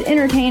leaders,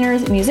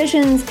 entertainers,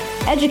 musicians,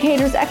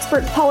 educators,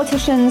 experts,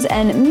 politicians,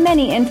 and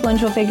many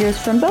influential figures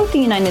from both the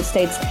United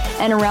States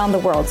and around the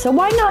world. So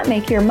why not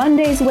make your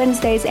Mondays,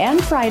 Wednesdays,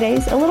 and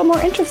Fridays a little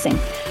more interesting?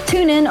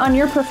 Tune in on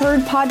your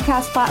preferred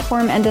podcast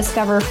platform and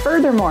discover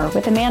Furthermore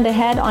with Amanda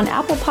Head on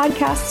Apple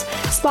Podcasts,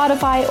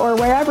 Spotify, or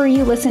wherever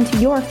you listen to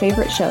your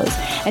favorite shows.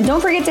 And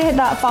don't forget to hit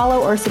that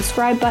follow or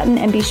subscribe button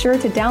and be sure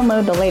to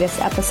download the latest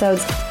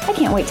episodes. I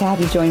can't wait to have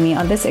you join me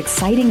on this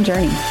exciting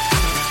journey.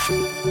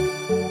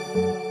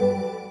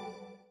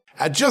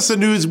 At Just the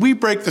News, we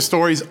break the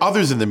stories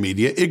others in the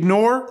media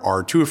ignore or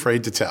are too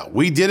afraid to tell.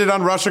 We did it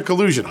on Russia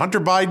collusion,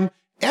 Hunter Biden,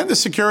 and the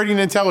security and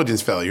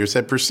intelligence failures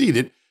that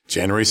preceded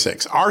January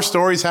 6th. Our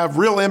stories have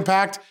real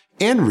impact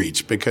and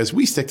reach because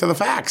we stick to the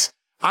facts.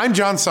 I'm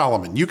John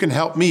Solomon. You can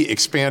help me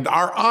expand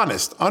our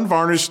honest,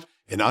 unvarnished,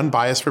 and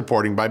unbiased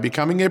reporting by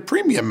becoming a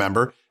premium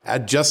member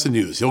at Just the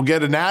News. You'll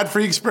get an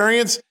ad-free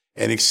experience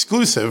and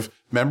exclusive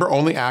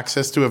member-only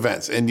access to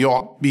events, and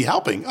you'll be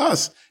helping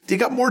us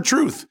dig up more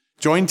truth.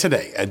 Join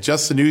today at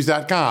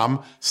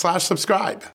justthenews.com/subscribe.